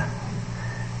blood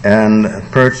and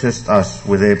purchased us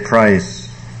with a price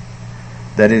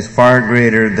that is far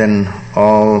greater than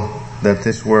all that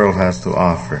this world has to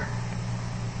offer.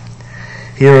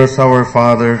 Hear us, our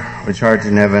Father, which art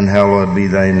in heaven, hallowed be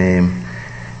Thy name.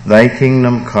 Thy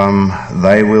kingdom come,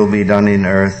 Thy will be done in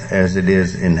earth as it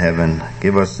is in heaven.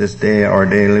 Give us this day our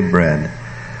daily bread.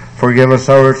 Forgive us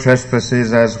our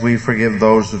trespasses as we forgive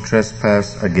those who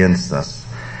trespass against us.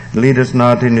 Lead us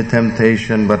not into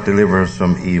temptation, but deliver us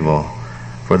from evil.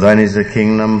 For Thine is the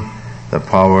kingdom, the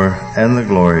power, and the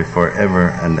glory forever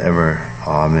and ever.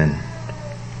 Amen.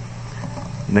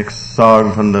 Next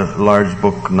song from the large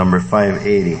book, number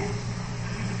 580.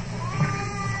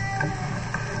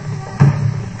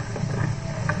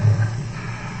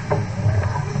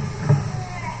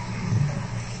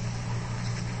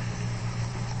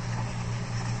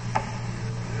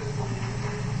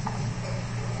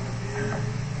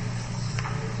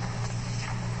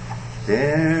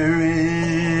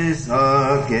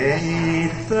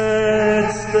 gate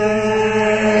that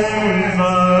stands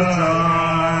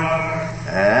ajar,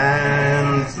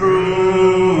 and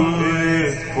through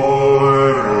its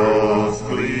portals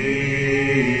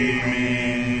gleaming,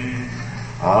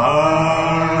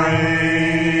 a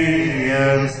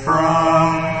radiance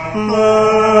from the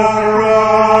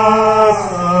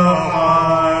cross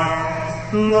afar,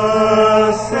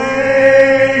 the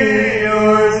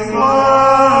Savior's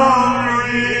blood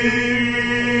revealing.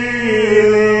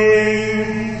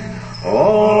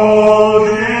 Oh,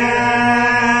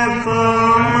 depth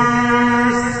of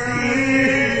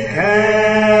mercy,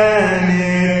 can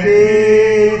it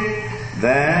be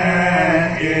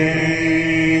that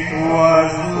gate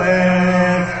was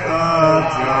left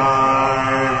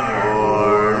ajar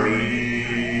for me?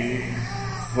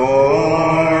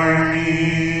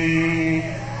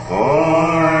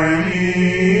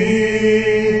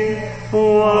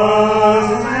 Was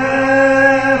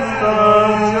left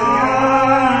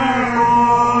ajar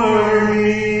for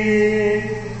me.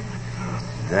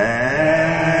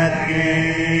 That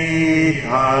gate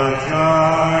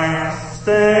ajar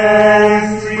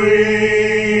stands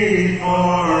free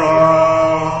for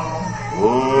all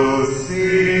who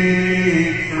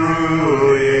seek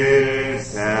through its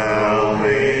salvation.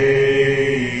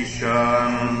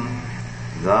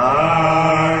 The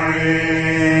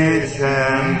rich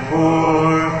and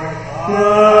poor,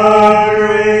 the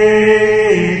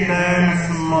great and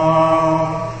small,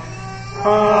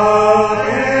 of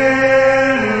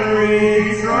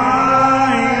every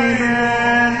tribe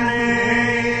and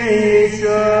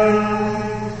nation.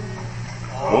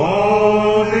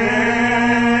 Oh,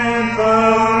 depth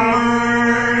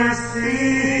of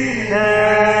mercy,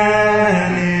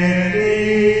 can it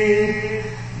be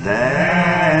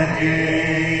that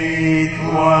gate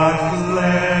was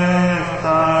left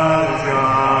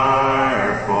ajar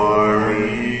for me?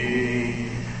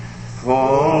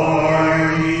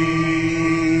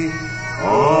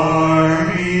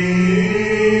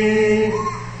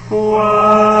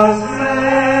 Was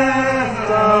left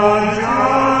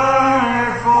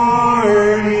ajar for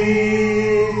me.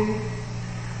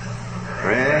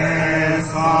 Press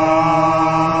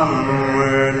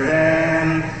onward then,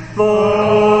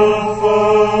 though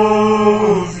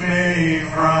foes may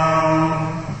frown,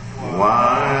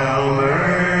 while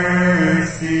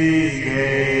mercy's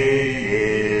gate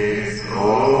is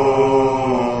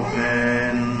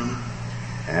open.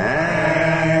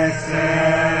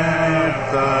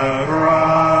 Accept the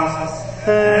cross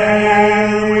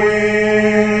and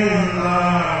win the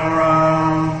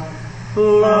crown.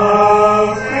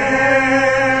 Love's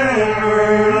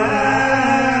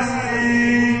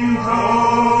everlasting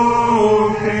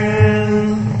token.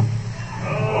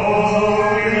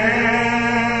 Oh,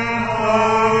 depth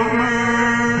of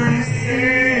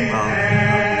mercy,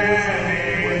 can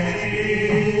it be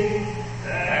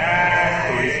that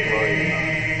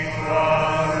gate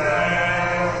was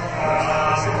left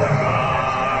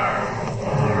ajar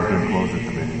for me?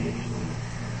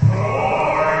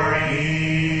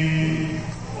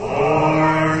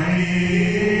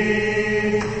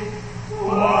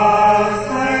 Was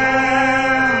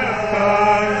left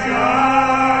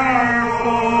ajar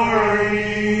for me.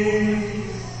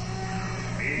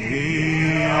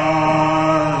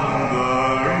 Beyond the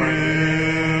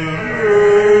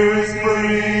river's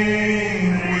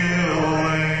brink will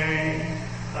lay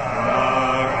the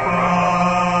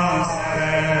cross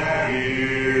that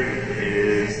here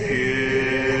is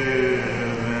given,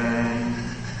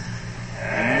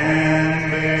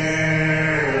 and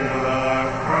bear the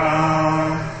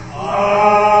crown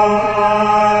of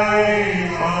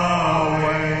life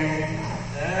away,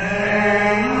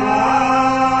 and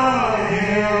love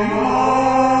Him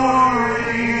more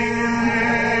in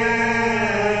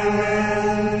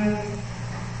heaven.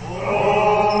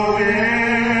 Oh,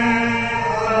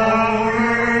 depth of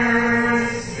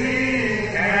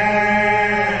mercy,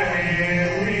 can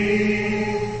it be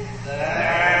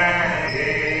that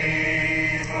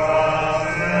gate was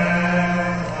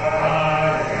left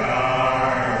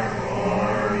ajar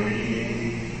for me? Was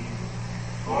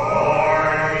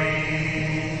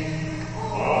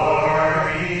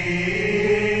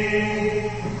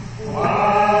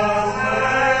left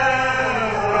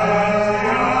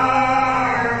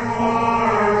ajar for me.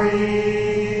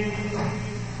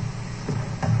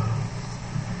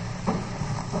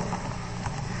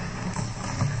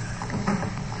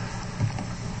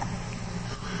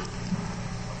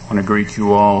 I want to greet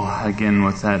you all again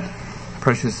with that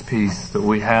precious peace that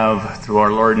we have through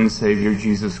our Lord and Savior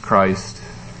Jesus Christ,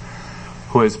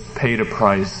 who has paid a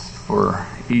price for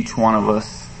each one of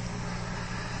us.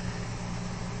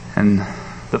 And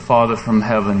the Father from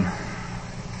heaven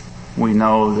we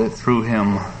know that through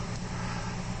him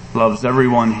loves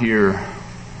everyone here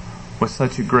with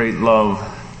such a great love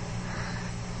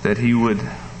that he would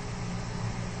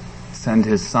send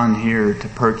his son here to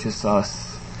purchase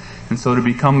us. And so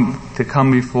to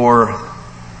come before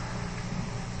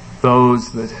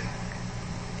those that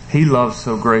he loves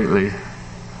so greatly,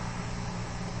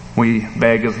 we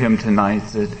beg of him tonight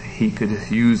that he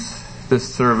could use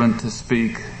this servant to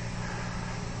speak.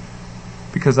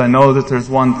 Because I know that there's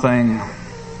one thing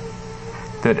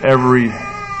that every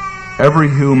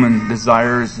human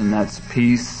desires, and that's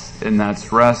peace, and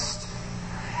that's rest.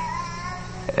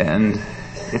 And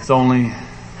it's only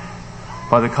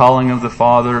by the calling of the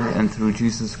Father and through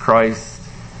Jesus Christ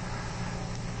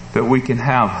that we can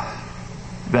have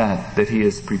that he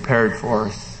has prepared for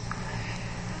us.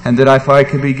 And that if I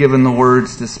could be given the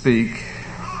words to speak,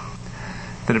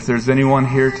 that if there's anyone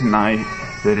here tonight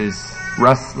that is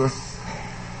restless,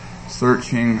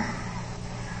 searching,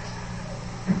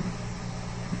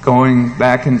 going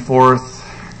back and forth,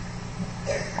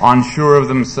 unsure of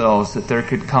themselves, that there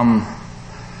could come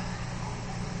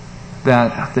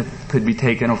that could be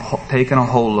taken a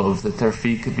hold of, that their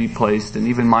feet could be placed, and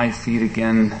even my feet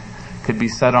again could be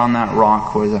set on that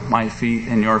rock where my feet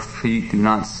and your feet do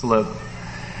not slip.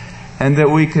 And that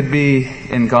we could be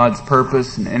in God's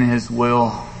purpose and in his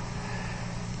will,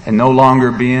 and no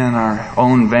longer be in our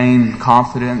own vain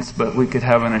confidence, but we could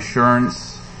have an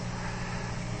assurance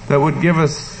that would give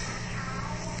us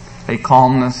a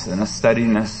calmness and a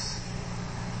steadiness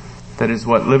that is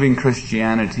what living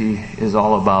Christianity is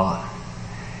all about.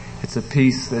 It's a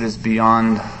peace that is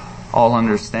beyond all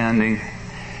understanding,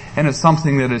 and it's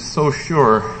something that is so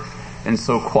sure and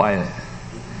so quiet.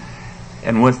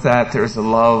 And with that, there's a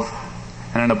love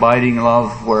and an abiding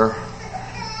love where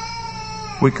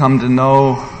we come to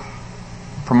know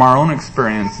from our own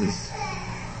experiences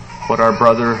what our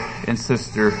brother and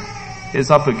sister is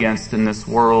up against in this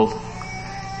world.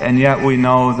 And yet we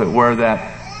know that where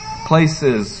that place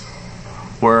is,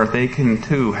 where they can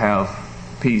too have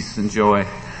peace and joy.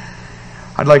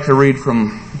 I'd like to read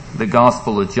from the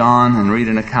Gospel of John and read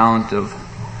an account of,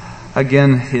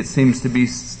 again, it seems to be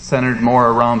centered more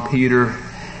around Peter.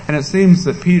 And it seems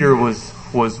that Peter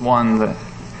was one that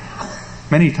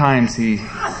many times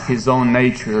his own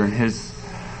nature and his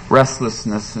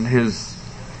restlessness and his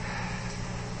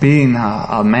being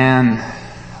a man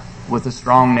with a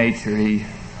strong nature, he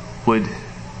would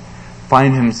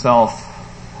find himself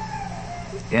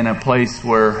in a place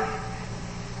where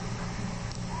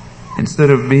instead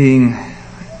of being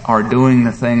or doing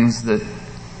the things that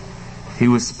he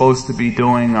was supposed to be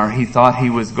doing or he thought he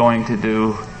was going to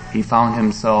do, he found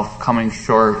himself coming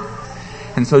short.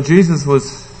 And so Jesus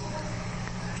was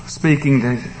speaking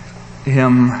to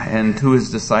him and to his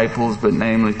disciples, but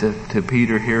namely to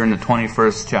Peter here in the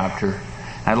 21st chapter.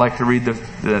 I'd like to read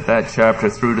that chapter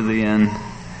through to the end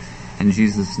in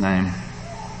Jesus' name.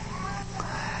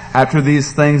 After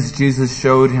these things, Jesus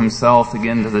showed himself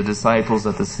again to the disciples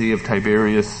at the Sea of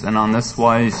Tiberias, and on this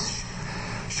wise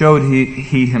showed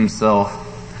he himself.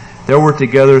 There were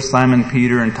together Simon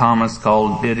Peter and Thomas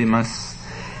called Didymus,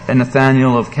 and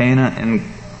Nathanael of Cana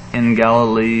in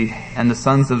Galilee, and the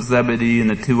sons of Zebedee and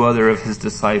the two other of his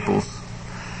disciples.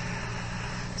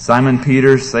 Simon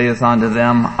Peter saith unto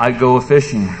them, I go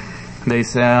a-fishing. They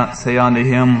say unto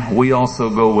him, We also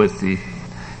go with thee.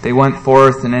 They went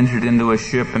forth and entered into a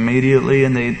ship immediately,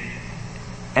 and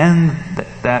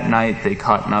that night they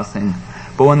caught nothing.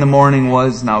 But when the morning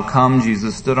was now come,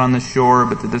 Jesus stood on the shore,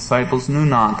 but the disciples knew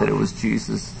not that it was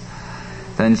Jesus.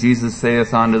 Then Jesus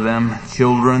saith unto them,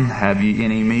 Children, have ye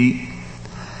any meat?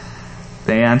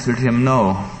 They answered him,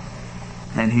 No.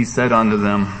 And he said unto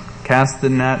them, Cast the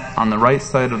net on the right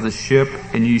side of the ship,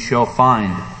 and ye shall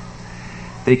find.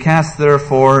 They cast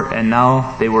therefore, and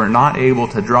now they were not able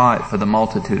to draw it for the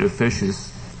multitude of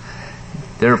fishes.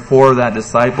 Therefore that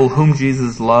disciple whom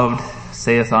Jesus loved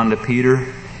saith unto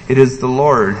Peter, It is the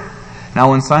Lord.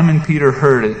 Now when Simon Peter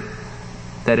heard it,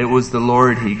 that it was the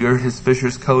Lord, he girt his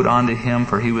fisher's coat onto him,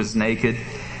 for he was naked,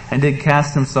 and did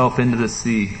cast himself into the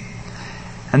sea.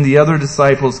 And the other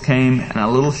disciples came in a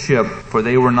little ship, for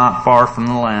they were not far from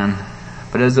the land,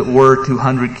 but as it were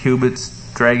 200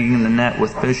 cubits, dragging the net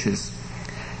with fishes.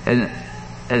 And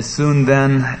as soon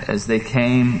then as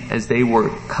they were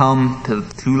come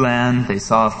to land, they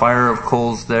saw a fire of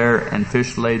coals there, and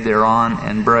fish laid thereon,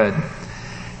 and bread.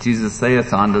 Jesus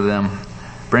saith unto them,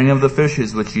 Bring of the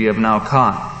fishes which ye have now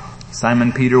caught.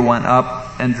 Simon Peter went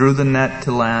up, and drew the net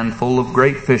to land full of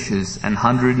great fishes,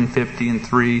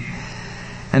 153.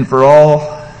 And for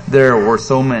all there were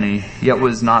so many, yet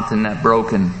was not the net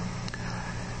broken.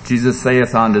 Jesus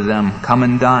saith unto them, Come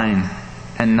and dine.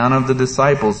 And none of the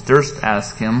disciples durst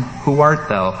ask him, Who art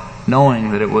thou?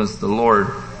 Knowing that it was the Lord.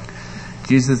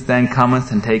 Jesus then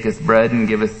cometh and taketh bread and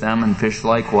giveth them, and fish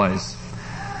likewise.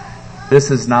 This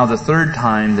is now the third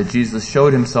time that Jesus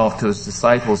showed himself to his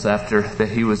disciples after that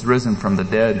he was risen from the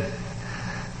dead.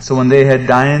 So when they had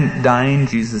dined,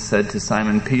 Jesus said to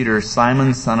Simon Peter,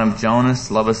 Simon, son of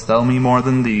Jonas, lovest thou me more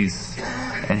than these?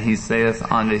 And he saith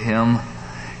unto him,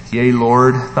 Yea,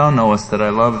 Lord, thou knowest that I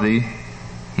love thee.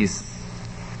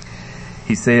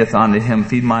 He saith unto him,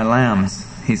 Feed my lambs.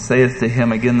 He saith to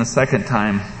him again the second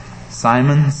time,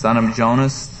 Simon, son of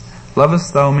Jonas,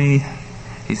 lovest thou me?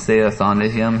 He saith unto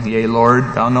him, Yea,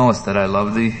 Lord, thou knowest that I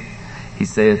love thee. He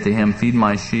saith to him, Feed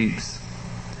my sheep.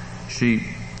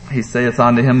 He saith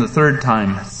unto him the third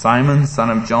time, Simon, son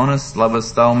of Jonas,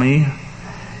 lovest thou me?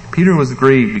 Peter was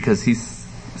grieved because he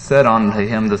said unto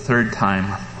him the third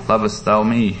time, Lovest thou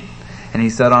me? And he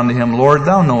said unto him, Lord,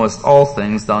 thou knowest all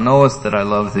things, thou knowest that I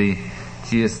love thee.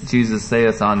 Jesus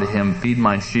saith unto him, Feed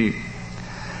my sheep.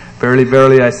 Verily,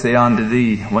 verily, I say unto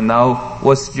thee, when thou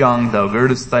wast young, thou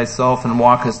girdest thyself and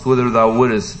walkest whither thou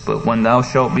wouldest. But when thou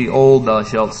shalt be old, thou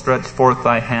shalt stretch forth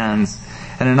thy hands,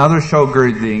 and another shall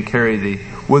gird thee and carry thee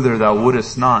whither thou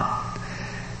wouldest not.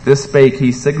 This spake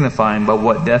he, signifying by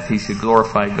what death he should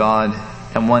glorify God.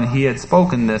 And when he had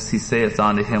spoken this, he saith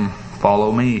unto him,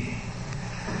 Follow me.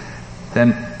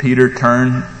 Then Peter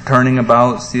turning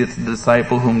about, seeth the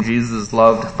disciple whom Jesus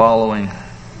loved following,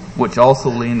 which also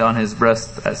leaned on his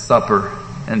breast at supper,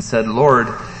 and said, Lord,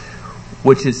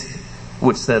 which is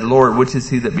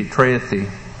he that betrayeth thee?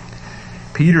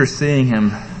 Peter, seeing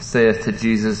him, saith to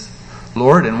Jesus,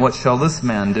 Lord, and what shall this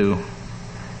man do?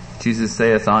 Jesus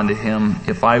saith unto him,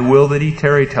 If I will that he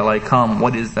tarry till I come,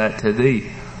 what is that to thee?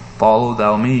 Follow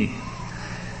thou me.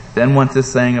 Then went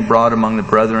this saying abroad among the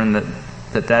brethren,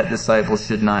 that disciple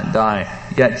should not die.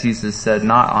 Yet Jesus said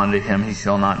not unto him, He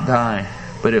shall not die.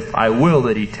 But if I will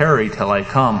that he tarry till I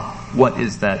come, what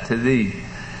is that to thee?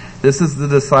 This is the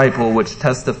disciple which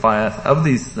testifieth of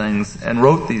these things, and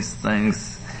wrote these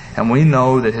things, and we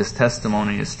know that his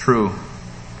testimony is true.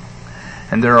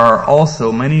 And there are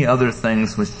also many other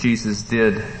things which Jesus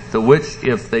did, the which,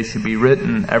 if they should be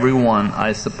written, every one,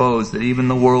 I suppose that even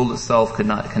the world itself could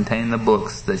not contain the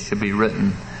books that should be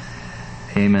written.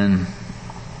 Amen.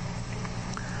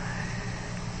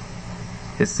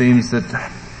 It seems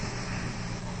that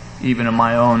even in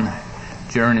my own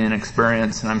journey and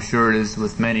experience, and I'm sure it is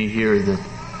with many here,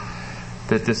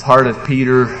 that this heart of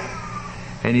Peter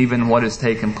and even what has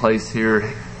taken place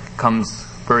here comes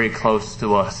very close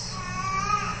to us.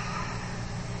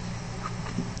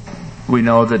 We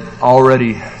know that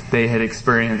already they had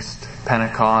experienced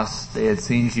Pentecost. They had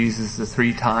seen Jesus the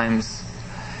 3 times.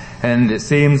 And it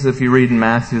seems, if you read in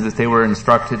Matthew, that they were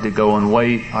instructed to go and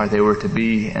wait, or they were to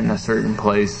be in a certain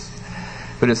place.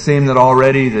 But it seemed that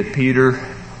already that Peter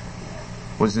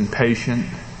was impatient.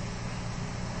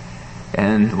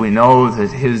 And we know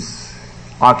that his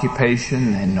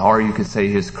occupation, or you could say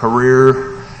his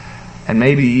career, and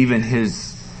maybe even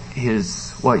his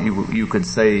what you could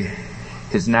say,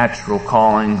 his natural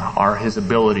calling or his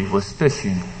ability was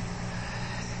fishing.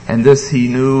 And this he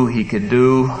knew he could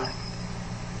do.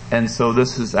 And so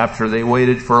this is after they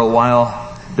waited for a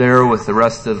while there with the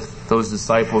rest of those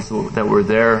disciples that were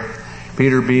there.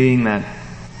 Peter being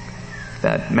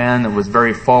that man that was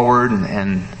very forward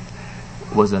and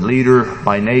was a leader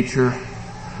by nature,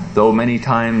 though many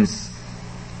times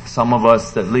some of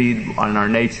us that lead on our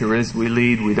nature is we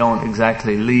lead, we don't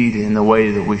exactly lead in the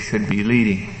way that we should be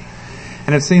leading.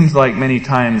 And it seems like many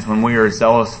times when we are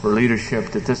zealous for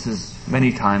leadership that this is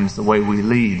many times the way we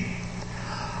lead.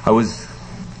 I was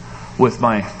with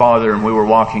my father and we were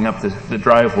walking up the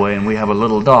driveway, and we have a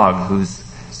little dog who's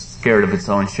scared of its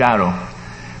own shadow.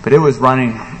 But it was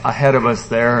running ahead of us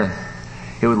there, and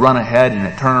it would run ahead and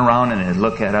it'd turn around and it'd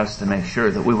look at us to make sure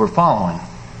that we were following.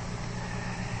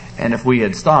 And if we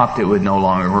had stopped, it would no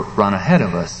longer run ahead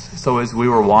of us. So as we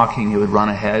were walking, it would run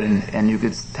ahead, and you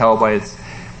could tell by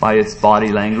its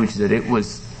body language that it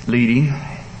was leading.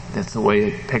 That's the way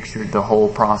it pictured the whole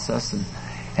process.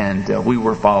 And we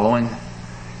were following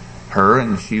her,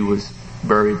 and she was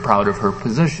very proud of her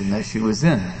position that she was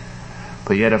in.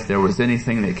 But yet if there was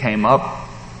anything that came up,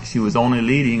 she was only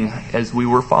leading as we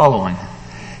were following.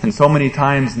 And so many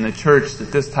times in the church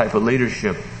that this type of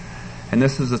leadership, and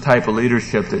this was the type of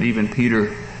leadership that even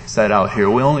Peter set out here,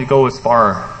 we only go as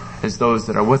far as those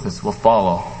that are with us will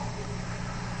follow.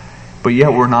 But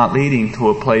yet we're not leading to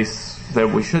a place that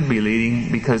we should be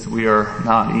leading, because we are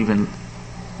not even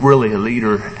really a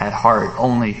leader at heart,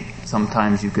 only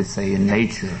sometimes you could say in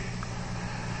nature.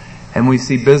 And we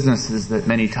see businesses that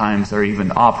many times are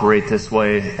even operate this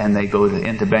way, and they go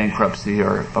into bankruptcy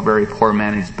or a very poor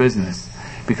managed business.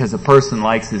 Because a person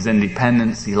likes his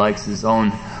independence, he likes his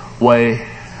own way,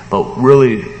 but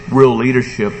really, real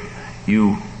leadership,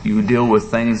 you deal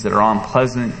with things that are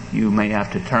unpleasant. You may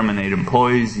have to terminate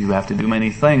employees. You have to do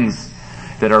many things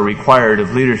that are required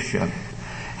of leadership.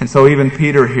 And so even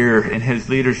Peter here in his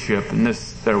leadership, in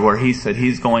this, where he said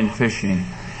he's going fishing,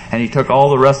 and he took all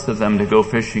the rest of them to go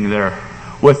fishing there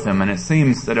with him. And it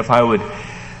seems that if I would,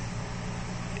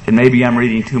 and maybe I'm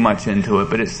reading too much into it,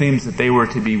 but it seems that they were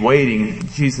to be waiting.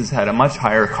 Jesus had a much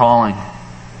higher calling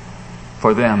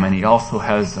for them, and he also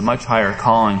has a much higher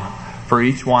calling for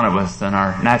each one of us than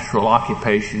our natural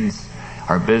occupations,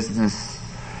 our business.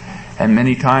 And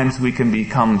many times we can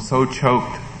become so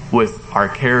choked with our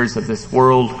cares of this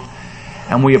world,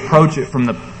 and we approach it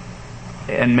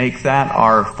and make that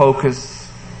our focus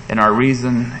and our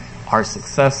reason, our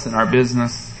success in our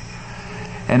business.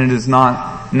 And it is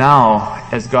not now,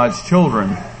 as God's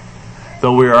children,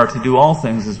 though we are to do all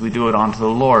things as we do it unto the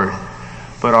Lord,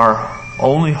 but our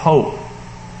only hope,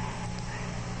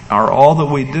 all that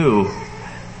we do,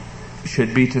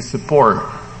 should be to support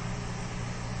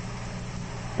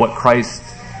what Christ,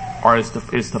 or is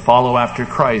to follow after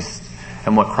Christ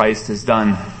and what Christ has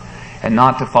done, and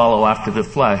not to follow after the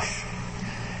flesh,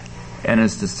 and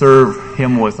is to serve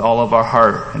Him with all of our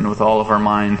heart and with all of our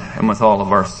mind and with all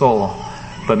of our soul.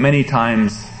 But many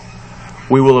times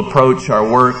we will approach our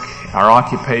work, our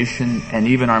occupation, and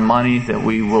even our money that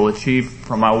we will achieve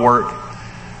from our work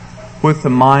with the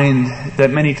mind that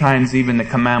many times even the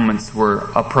commandments were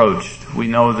approached. We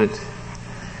know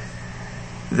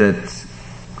that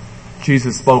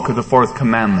Jesus spoke of the fourth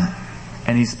commandment,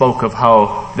 and He spoke of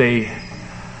how they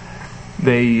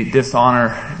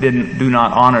do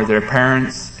not honor their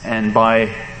parents, and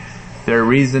by their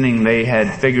reasoning they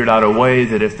had figured out a way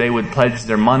that if they would pledge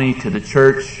their money to the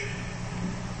church,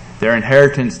 their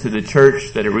inheritance to the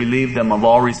church, that it relieved them of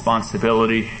all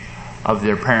responsibility of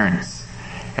their parents.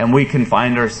 And we can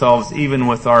find ourselves, even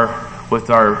with our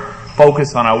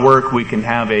focus on our work, we can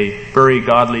have a very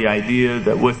godly idea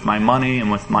that with my money and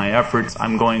with my efforts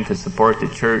I'm going to support the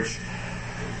church.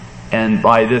 And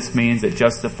by this means it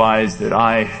justifies that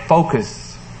I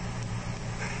focus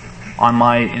on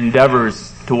my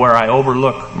endeavors to where I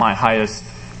overlook my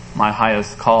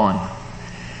highest calling.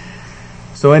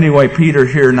 So anyway, Peter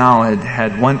here now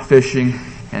had went fishing,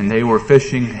 and they were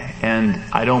fishing, and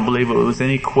I don't believe it was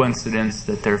any coincidence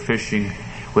that they're fishing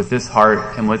with this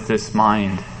heart and with this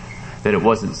mind, that it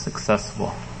wasn't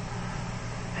successful.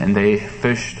 And they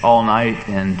fished all night,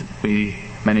 and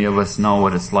many of us know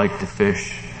what it's like to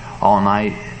fish all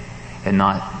night and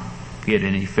not get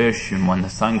any fish. And when the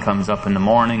sun comes up in the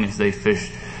morning, as they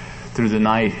fished through the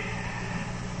night,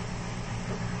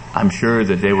 I'm sure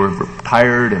that they were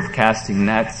tired of casting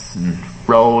nets and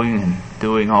rowing and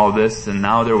doing all this, and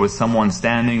now there was someone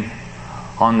standing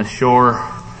on the shore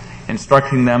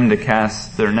instructing them to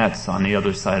cast their nets on the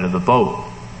other side of the boat.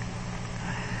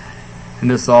 And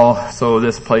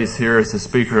this place here is the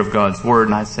speaker of God's word,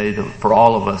 and I say that for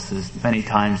all of us, as many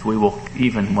times we will,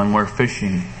 even when we're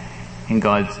fishing in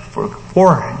God's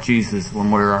for Jesus, when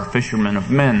we're our fishermen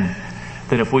of men,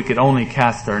 that if we could only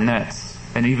cast our nets,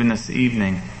 and even this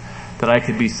evening, that I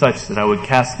could be such that I would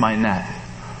cast my net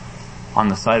on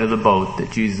the side of the boat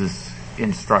that Jesus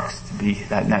instructs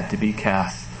that net to be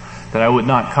cast. That I would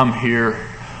not come here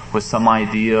with some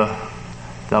idea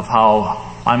of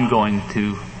how I'm going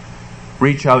to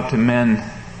reach out to men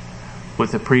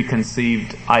with a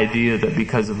preconceived idea that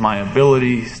because of my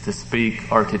abilities to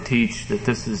speak or to teach, that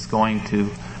this is going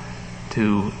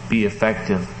to be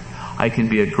effective. I can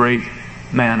be a great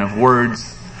man of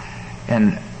words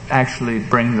and actually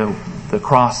bring the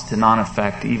cross to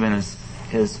non-effect, even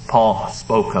as Paul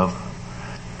spoke of,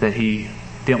 that he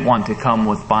didn't want to come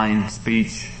with fine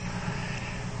speech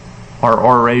or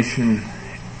oration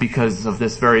because of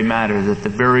this very matter, that the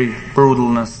very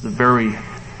brutalness, the very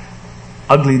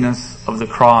ugliness of the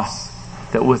cross,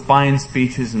 that with fine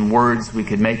speeches and words we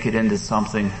could make it into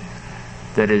something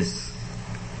that is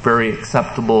very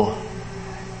acceptable,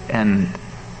 and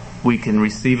we can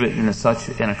receive it in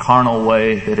a carnal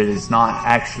way that it is not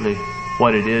actually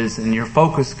what it is. And your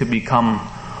focus could become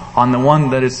on the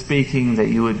one that is speaking, that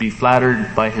you would be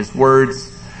flattered by his words,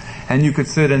 and you could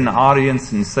sit in the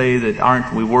audience and say that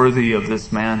aren't we worthy of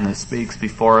this man that speaks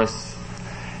before us,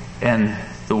 and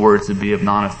the words would be of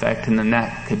non-effect, and the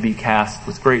net could be cast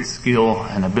with great skill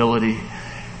and ability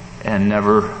and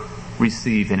never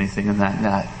receive anything in that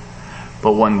net.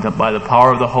 But by the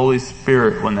power of the Holy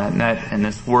Spirit, when that net and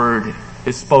this word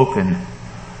is spoken,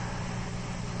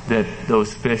 that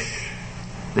those fish,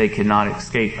 they cannot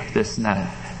escape this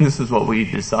net. And this is what we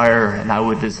desire, and I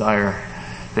would desire,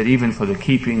 that even for the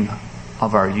keeping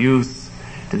of our youth,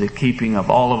 to the keeping of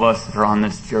all of us that are on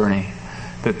this journey,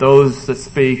 that those that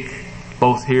speak,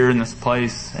 both here in this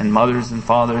place, and mothers and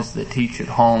fathers that teach at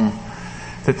home,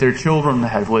 that their children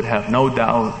would have no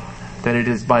doubt that it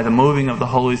is by the moving of the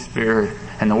Holy Spirit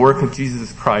and the work of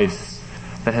Jesus Christ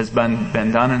that has been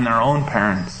done in their own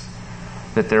parents,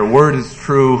 that their word is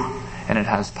true, and it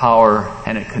has power,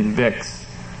 and it convicts,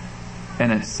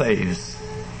 and it saves.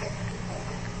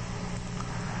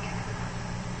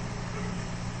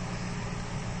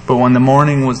 But when the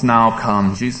morning was now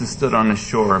come, Jesus stood on the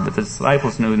shore, but the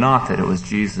disciples knew not that it was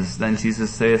Jesus. Then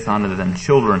Jesus saith unto them,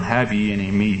 Children, have ye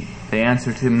any meat? They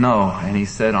answered him, No. And he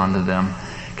said unto them,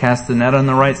 Cast the net on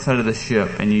the right side of the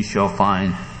ship, and ye shall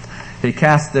find. They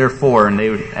cast therefore,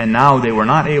 and now they were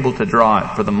not able to draw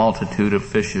it for the multitude of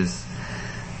fishes.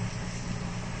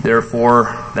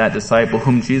 Therefore that disciple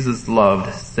whom Jesus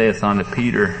loved saith unto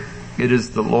Peter, It is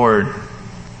the Lord.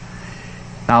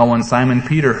 Now when Simon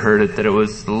Peter heard it, that it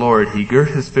was the Lord, he girt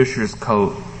his fisher's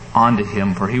coat onto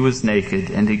him, for he was naked,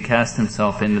 and he cast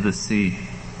himself into the sea.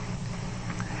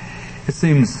 It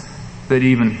seems that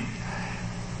even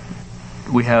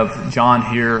we have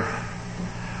John here,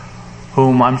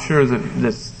 whom I'm sure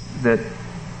that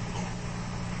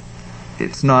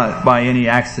it's not by any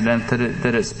accident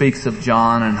that it speaks of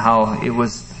John and how it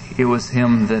was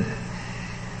him that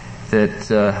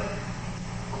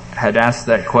had asked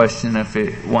that question.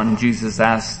 When Jesus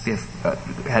asked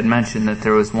had mentioned that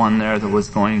there was one there that was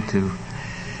going to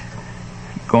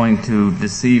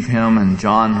deceive him, and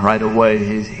John right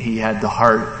away he had the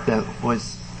heart that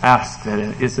was asked that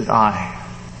is it I?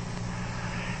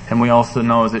 And we also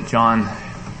know that John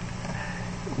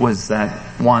was that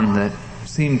one that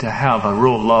seemed to have a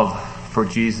real love for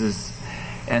Jesus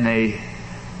and a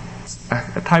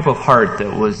type of heart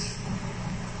that was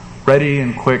ready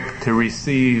and quick to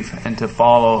receive and to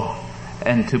follow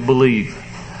and to believe,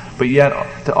 but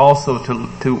yet to also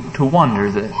to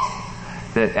wonder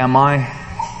that am I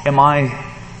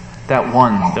that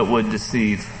one that would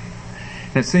deceive?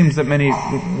 And it seems that many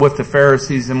with the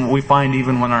Pharisees, and we find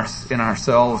even in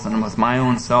ourselves and with my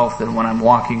own self, that when I'm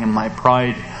walking in my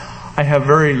pride, I have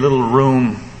very little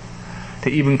room to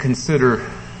even consider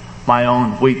my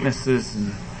own weaknesses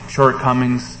and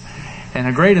shortcomings, and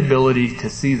a great ability to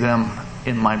see them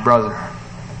in my brother.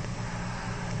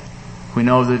 We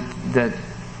know that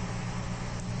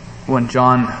when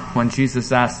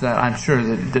Jesus asked that, I'm sure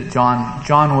that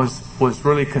John was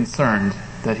really concerned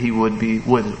that he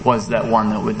was that one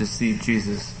that would deceive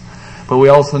Jesus. But we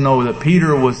also know that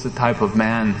Peter was the type of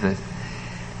man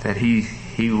that he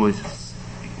was.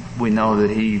 We know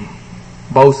that he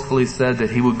boastfully said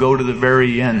that he would go to the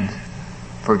very end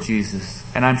for Jesus.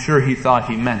 And I'm sure he thought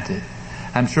he meant it.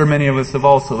 I'm sure many of us have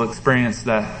also experienced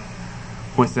that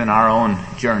within our own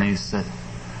journeys, that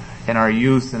in our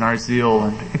youth and our zeal,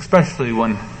 and especially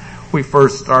when we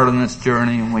first start on this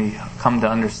journey and we come to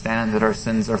understand that our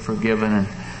sins are forgiven, and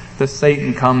the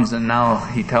Satan comes and now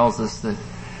he tells us that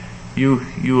you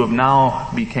have now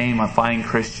became a fine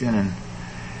Christian, and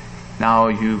now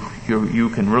you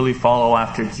can really follow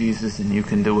after Jesus and you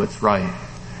can do what's right.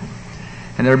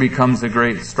 And there becomes a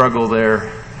great struggle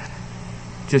there,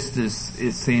 just as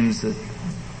it seems that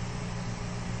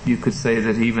you could say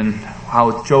that even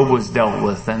how Job was dealt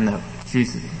with, and that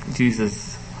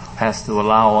Jesus has to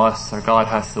allow us, or God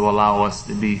has to allow us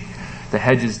to be, the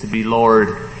hedges to be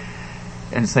lowered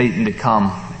and Satan to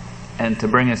come and to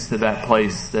bring us to that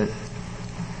place that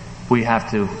we have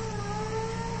to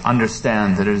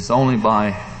understand that it is only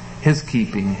by His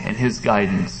keeping and His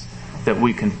guidance that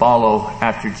we can follow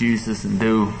after Jesus and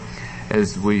do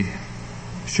as we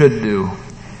should do.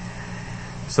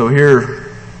 So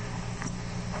here,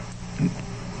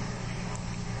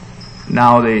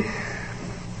 now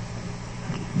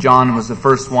John was the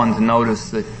first one to notice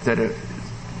that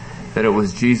it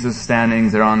was Jesus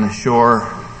standing there on the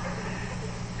shore.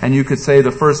 And you could say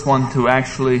the first one to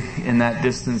actually, in that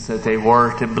distance that they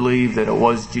were, to believe that it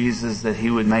was Jesus, that he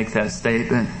would make that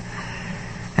statement.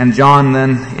 And John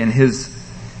then, in his,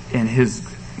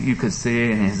 you could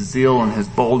say, in his zeal and his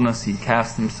boldness, he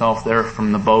cast himself there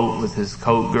from the boat with his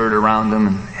coat girt around him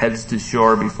and heads to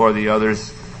shore before the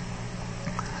others.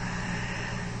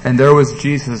 And there was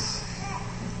Jesus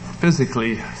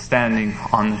physically standing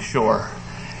on the shore.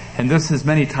 And this is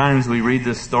many times we read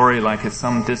this story like it's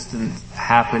some distant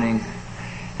happening,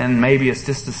 and maybe it's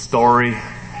just a story,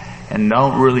 and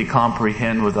don't really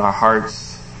comprehend with our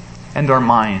hearts and our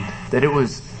mind that it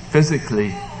was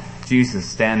physically Jesus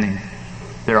standing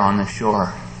there on the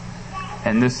shore.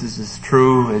 and this is as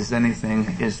true as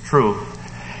anything is true,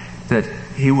 that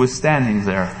he was standing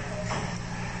there.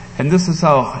 And this is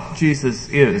how Jesus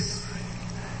is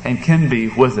and can be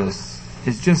with us,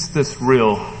 is just this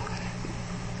real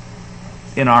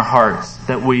in our hearts,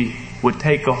 that we would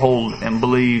take a hold and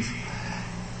believe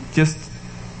just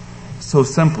so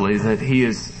simply that he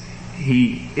is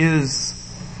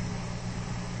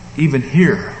even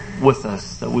here with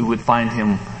us, that we would find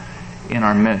him in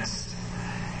our midst.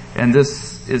 And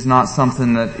this is not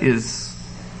something that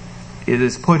it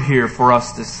is put here for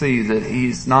us to see, that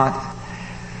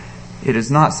it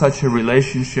is not such a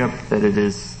relationship that it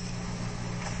is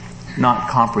not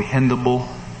comprehensible.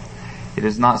 It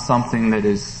is not something that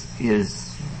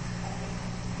is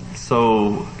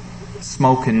so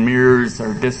smoke and mirrors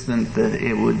or distant that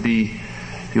it would be,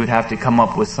 you would have to come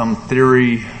up with some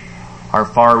theory or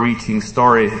far-reaching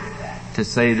story to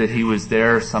say that he was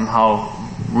there somehow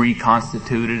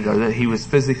reconstituted, or that he was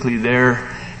physically there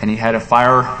and he had a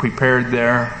fire prepared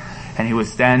there and he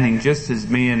was standing just as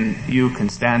me and you can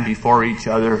stand before each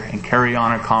other and carry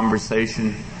on a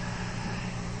conversation,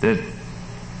 that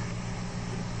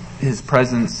his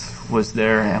presence was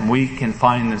there, and we can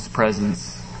find this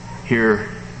presence here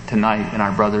tonight in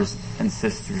our brothers and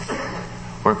sisters,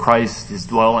 where Christ is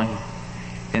dwelling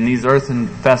in these earthen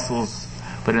vessels,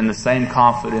 but in the same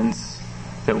confidence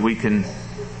that we can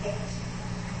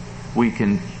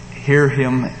hear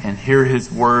him and hear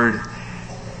his word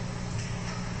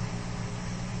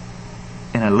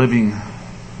in a living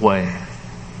way.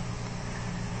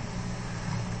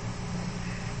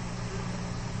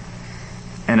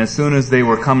 And as soon as they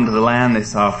were come to the land, they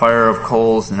saw a fire of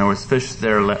coals, and there was fish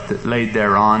there laid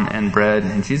thereon, and bread.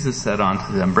 And Jesus said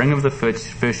unto them, Bring of the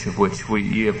fish of which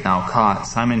ye have now caught.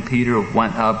 Simon Peter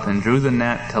went up and drew the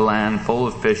net to land full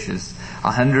of fishes,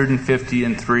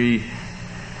 153.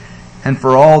 And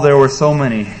for all there were so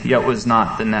many, yet was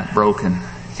not the net broken.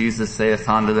 Jesus saith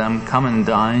unto them, Come and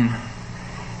dine.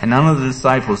 And none of the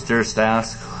disciples durst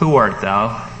ask, Who art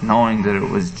thou? Knowing that it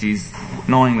was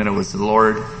the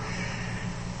Lord.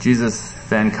 Jesus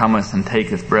then cometh and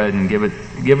taketh bread and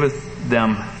giveth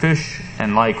them fish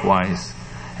and likewise.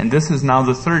 And this is now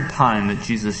the third time that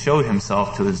Jesus showed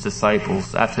himself to his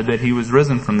disciples, after that he was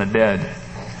risen from the dead.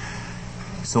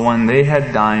 So when they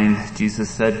had dined,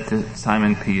 Jesus said to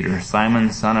Simon Peter,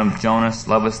 Simon, son of Jonas,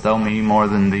 lovest thou me more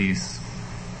than these?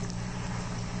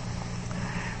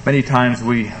 Many times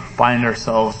we find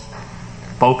ourselves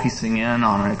focusing in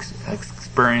on an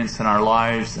experience in our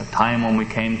lives, a time when we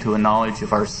came to a knowledge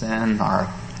of our sin, or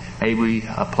maybe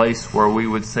a place where we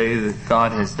would say that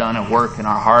God has done a work in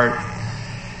our heart,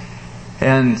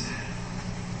 and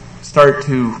start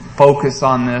to focus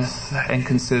on this and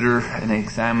consider and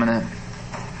examine it.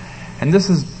 And this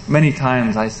is, many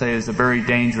times I say, is a very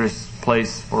dangerous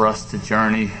place for us to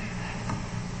journey,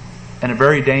 and a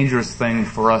very dangerous thing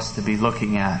for us to be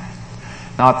looking at.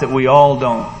 Not that we all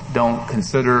don't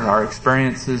consider our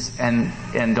experiences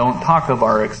and don't talk of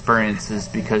our experiences,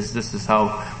 because this is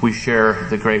how we share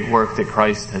the great work that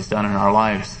Christ has done in our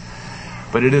lives.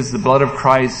 But it is the blood of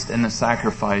Christ and the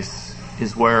sacrifice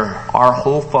is where our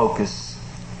whole focus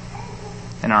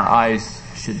and our eyes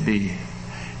should be,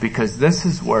 because this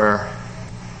is where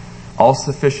all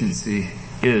sufficiency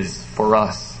is for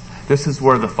us. This is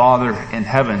where the Father in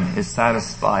heaven is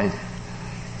satisfied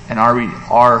and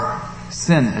our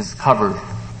sin is covered.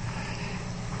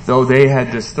 Though they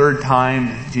had this third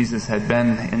time Jesus had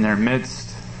been in their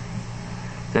midst,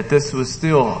 that this was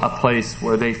still a place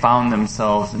where they found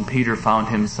themselves, and Peter found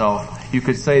himself. You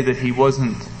could say that he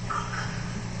wasn't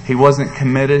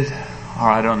committed, or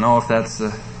I don't know if that's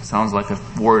sounds like a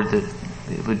word that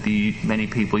it would be many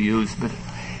people use, but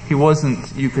he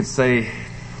wasn't, you could say,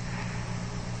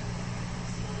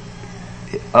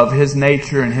 of his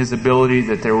nature and his ability,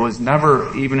 that there was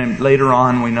never, even later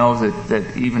on we know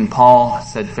that even Paul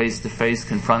said face to face,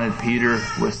 confronted Peter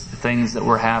with things that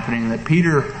were happening, that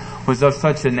Peter was of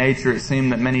such a nature, it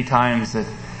seemed that many times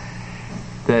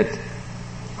that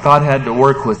God had to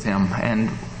work with him and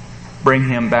bring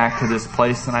him back to this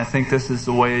place. And I think this is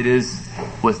the way it is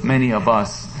with many of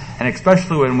us, and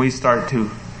especially when we start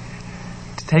to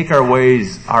take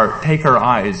our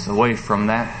eyes away from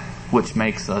that which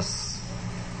makes us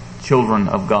children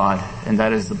of God, and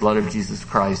that is the blood of Jesus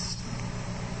Christ.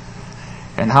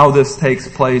 And how this takes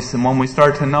place, and when we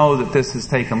start to know that this has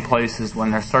taken place, is when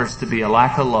there starts to be a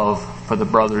lack of love for the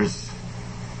brothers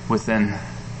within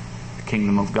the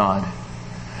kingdom of God.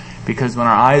 Because when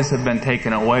our eyes have been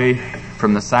taken away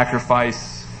from the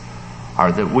sacrifice,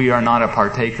 or that we are not a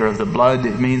partaker of the blood,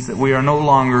 it means that we are no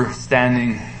longer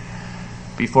standing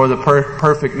before the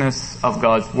perfectness of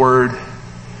God's Word,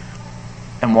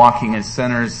 and walking as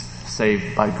sinners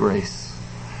saved by grace.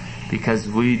 Because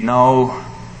we know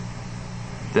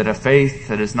that a faith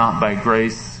that is not by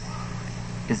grace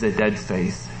is a dead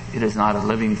faith. It is not a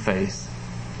living faith.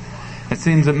 It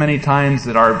seems that many times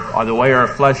that the way our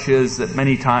flesh is, that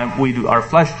many times our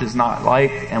flesh does not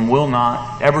like and will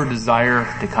not ever desire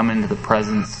to come into the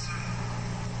presence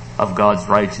of God's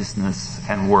righteousness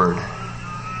and word.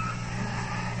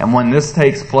 And when this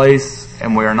takes place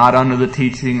and we are not under the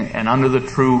teaching and under the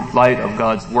true light of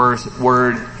God's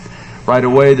word, right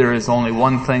away there is only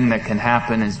one thing that can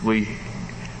happen is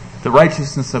the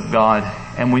righteousness of God,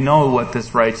 and we know what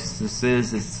this righteousness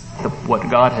is what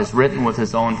God has written with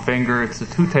His own finger. It's the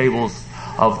two tables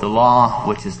of the law,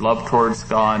 which is love towards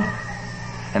God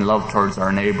and love towards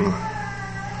our neighbor.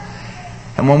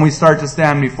 And when we start to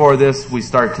stand before this, we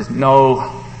start to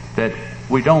know that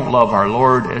we don't love our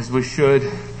Lord as we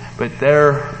should, but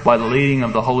there, by the leading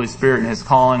of the Holy Spirit and His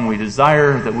calling, we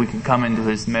desire that we can come into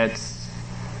His midst.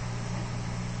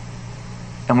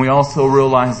 And we also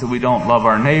realize that we don't love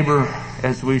our neighbor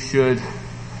as we should.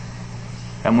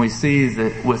 And we see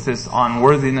that with this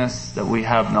unworthiness that we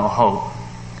have no hope.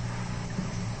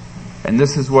 And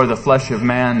this is where the flesh of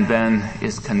man then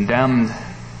is condemned.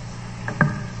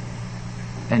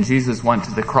 And Jesus went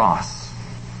to the cross.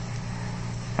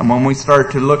 And when we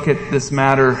start to look at this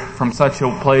matter from such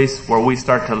a place where we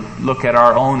start to look at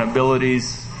our own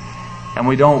abilities and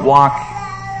we don't walk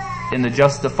in the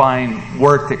justifying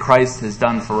work that Christ has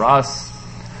done for us,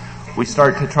 we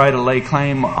start to try to lay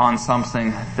claim on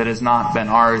something that has not been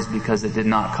ours because it did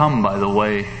not come by the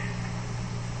way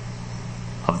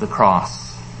of the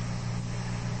cross.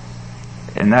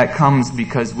 And that comes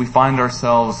because we find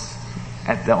ourselves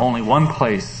at the only one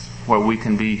place where we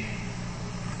can be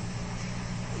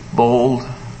bold,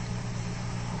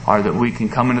 or that we can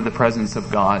come into the presence of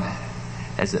God,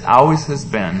 as it always has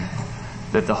been,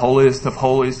 that the holiest of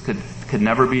holies could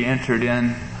never be entered in,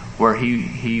 where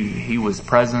he was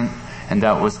present, and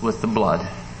that was with the blood.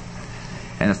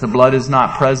 And if the blood is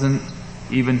not present,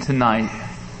 even tonight,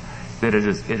 that it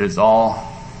is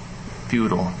all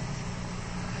futile.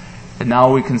 And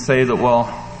now we can say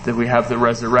that we have the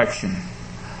resurrection.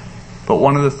 But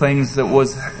one of the things that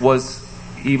was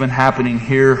even happening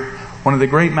here, one of the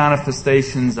great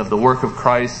manifestations of the work of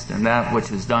Christ and that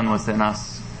which is done within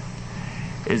us,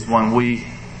 is when we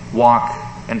walk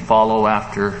and follow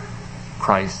after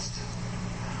Christ.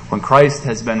 When Christ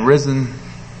has been risen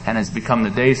and has become the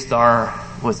day star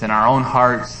within our own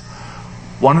hearts,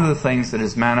 one of the things that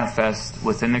is manifest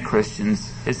within the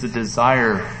Christians is the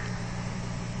desire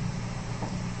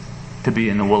to be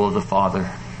in the will of the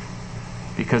Father.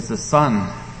 Because the Son,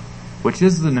 which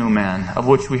is the new man, of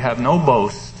which we have no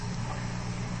boast,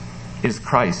 is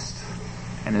Christ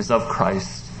and is of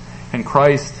Christ. And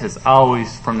Christ has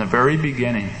always, from the very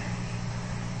beginning,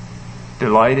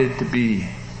 delighted to be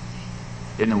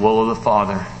in the will of the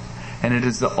Father. And it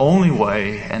is the only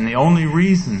way and the only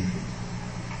reason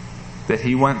that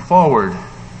He went forward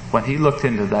when He looked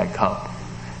into that cup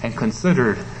and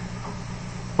considered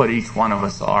what each one of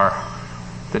us are,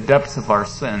 the depths of our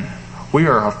sin. We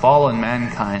are a fallen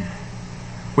mankind.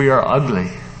 We are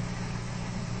ugly.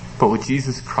 But with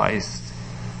Jesus Christ,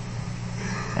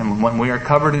 and when we are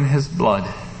covered in His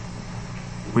blood,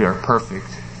 we are perfect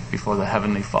before the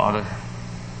Heavenly Father.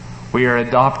 We are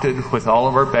adopted with all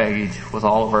of our baggage, with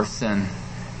all of our sin,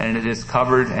 and it is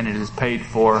covered and it is paid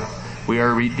for. We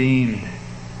are redeemed.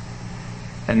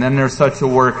 And then there's such a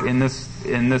work in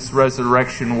this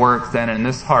resurrection work, then in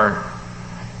this heart,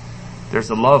 there's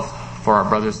a love for our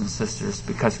brothers and sisters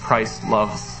because Christ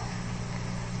loves.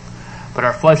 But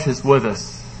our flesh is with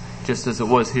us, just as it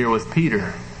was here with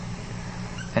Peter.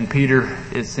 And Peter,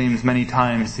 it seems many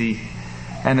times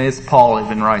and as Paul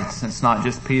even writes, it's not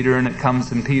just Peter, and it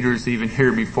comes in Peter's even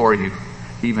here before you,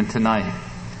 even tonight.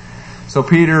 So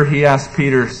Peter, he asked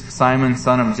Peter, Simon,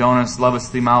 son of Jonas,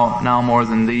 lovest thee now more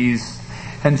than these?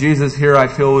 And Jesus here, I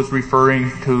feel, was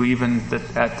referring to even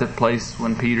at the place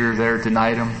when Peter there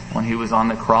denied Him, when He was on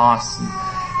the cross, and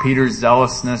Peter's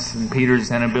zealousness and Peter's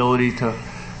inability to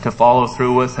follow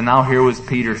through with. And now here was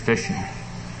Peter fishing.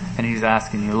 And he's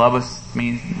asking, you lovest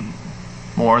me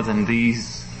more than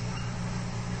these?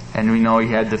 And we know he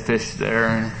had the fish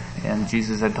there, and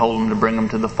Jesus had told him to bring them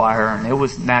to the fire, and it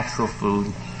was natural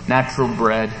food, natural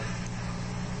bread.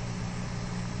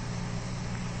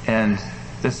 And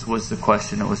this was the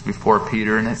question that was before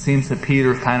Peter, and it seems that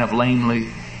Peter kind of lamely,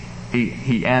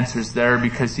 he answers there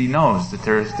because he knows that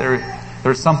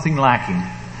there's something lacking.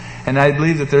 And I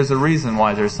believe that there's a reason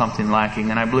why there's something lacking,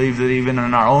 and I believe that even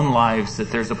in our own lives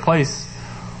that there's a place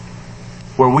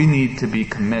where we need to be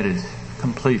committed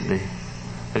completely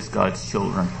as God's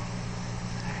children.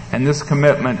 And this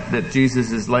commitment that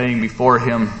Jesus is laying before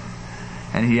him,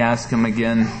 and he asks him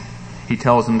again, he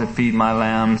tells him to feed my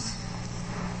lambs.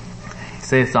 He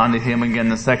saith unto him again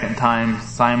the second time,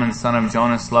 Simon, son of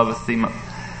Jonas, lovest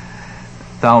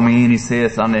thou me? And he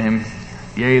saith unto him,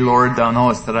 Yea, Lord, thou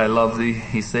knowest that I love thee.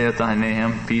 He saith unto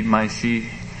him, Feed my sheep.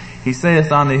 He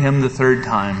saith unto him the third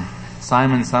time,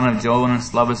 Simon, son of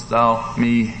Jonas, lovest thou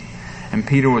me? And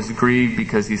Peter was grieved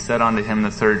because he said unto him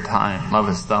the third time,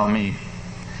 Lovest thou me?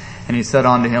 And he said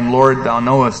unto him, Lord, thou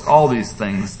knowest all these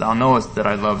things. Thou knowest that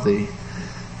I love thee.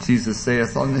 Jesus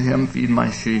saith unto him, Feed my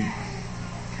sheep.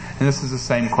 And this is the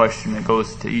same question that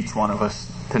goes to each one of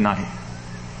us tonight.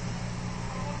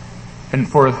 And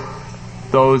for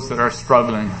those that are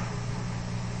struggling,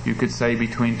 you could say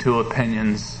between two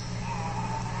opinions,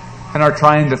 and are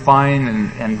trying to find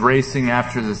and racing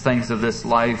after the things of this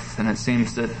life, and it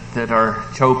seems that are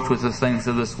choked with the things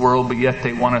of this world, but yet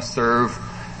they want to serve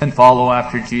and follow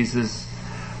after Jesus.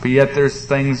 But yet there's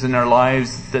things in their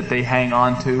lives that they hang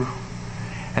on to,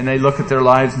 and they look at their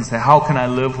lives and say, how can I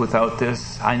live without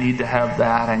this? I need to have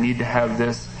that. I need to have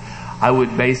this. I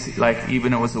would basically, like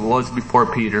even it was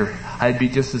before Peter, I'd be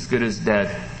just as good as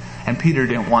dead. And Peter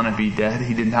didn't want to be dead.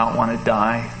 He did not want to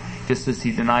die. Just as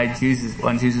he denied Jesus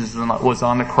when Jesus was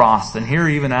on the cross. And here,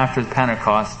 even after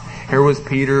Pentecost, here was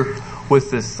Peter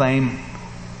with the same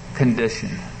condition.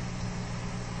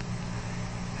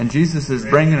 And Jesus is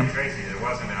bringing him. Tracy, it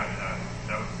wasn't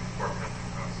that was before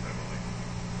Pentecost, I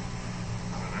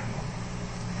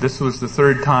believe. This was the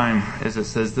third time, as it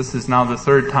says, this is now the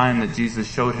third time that Jesus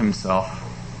showed himself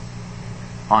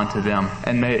unto them.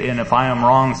 And if I am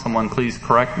wrong, someone please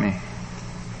correct me.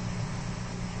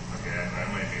 Okay, I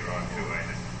might be wrong too.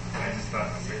 I just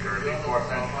thought this occurred before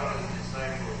Pentecost.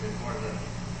 Before the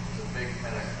big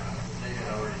Pentecost, they had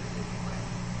already taken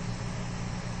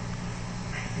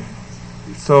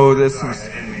place. So this Sorry, is, I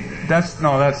didn't mean to.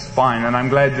 that's fine, and I'm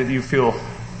glad that you feel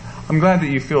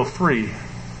free,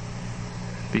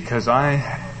 because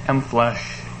I am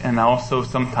flesh, and also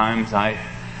sometimes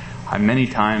many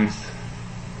times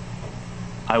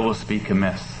I will speak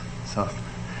amiss. So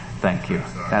thank you.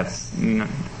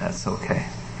 That's okay.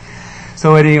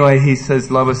 So anyway, he says,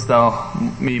 Lovest thou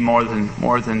me more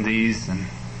than these?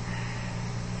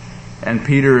 And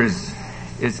Peter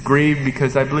is grieved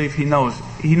because I believe he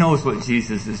knows what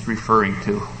Jesus is referring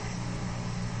to.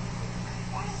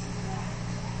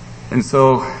 And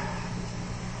so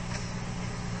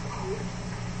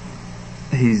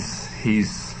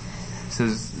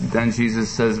then Jesus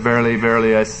says, Verily,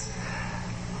 verily,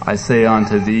 I say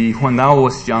unto thee, when thou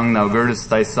wast young, thou girdest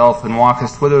thyself and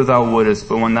walkest whither thou wouldest,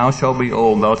 but when thou shalt be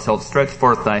old, thou shalt stretch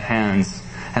forth thy hands,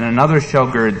 and another shall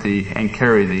gird thee and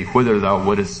carry thee whither thou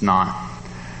wouldest not.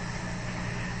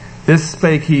 This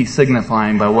spake he,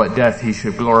 signifying by what death he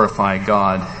should glorify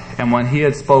God. And when he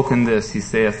had spoken this, he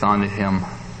saith unto him,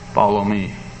 Follow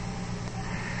me.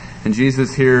 And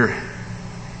Jesus here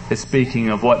is speaking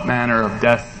of what manner of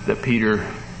death that Peter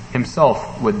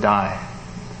himself would die.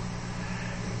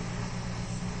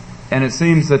 And it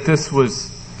seems that this was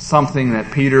something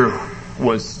that Peter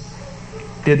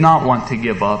did not want to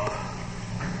give up.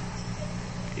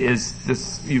 Is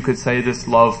this, you could say, this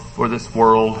love for this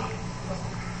world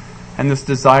and this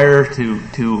desire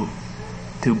to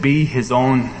be his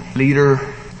own leader,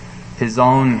 his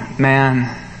own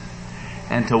man,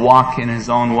 and to walk in his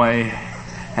own way.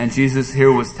 And Jesus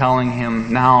here was telling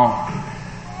him now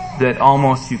that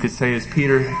almost you could say is,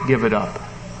 Peter, give it up.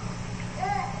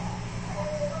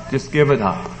 Just give it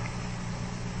up.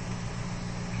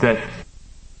 That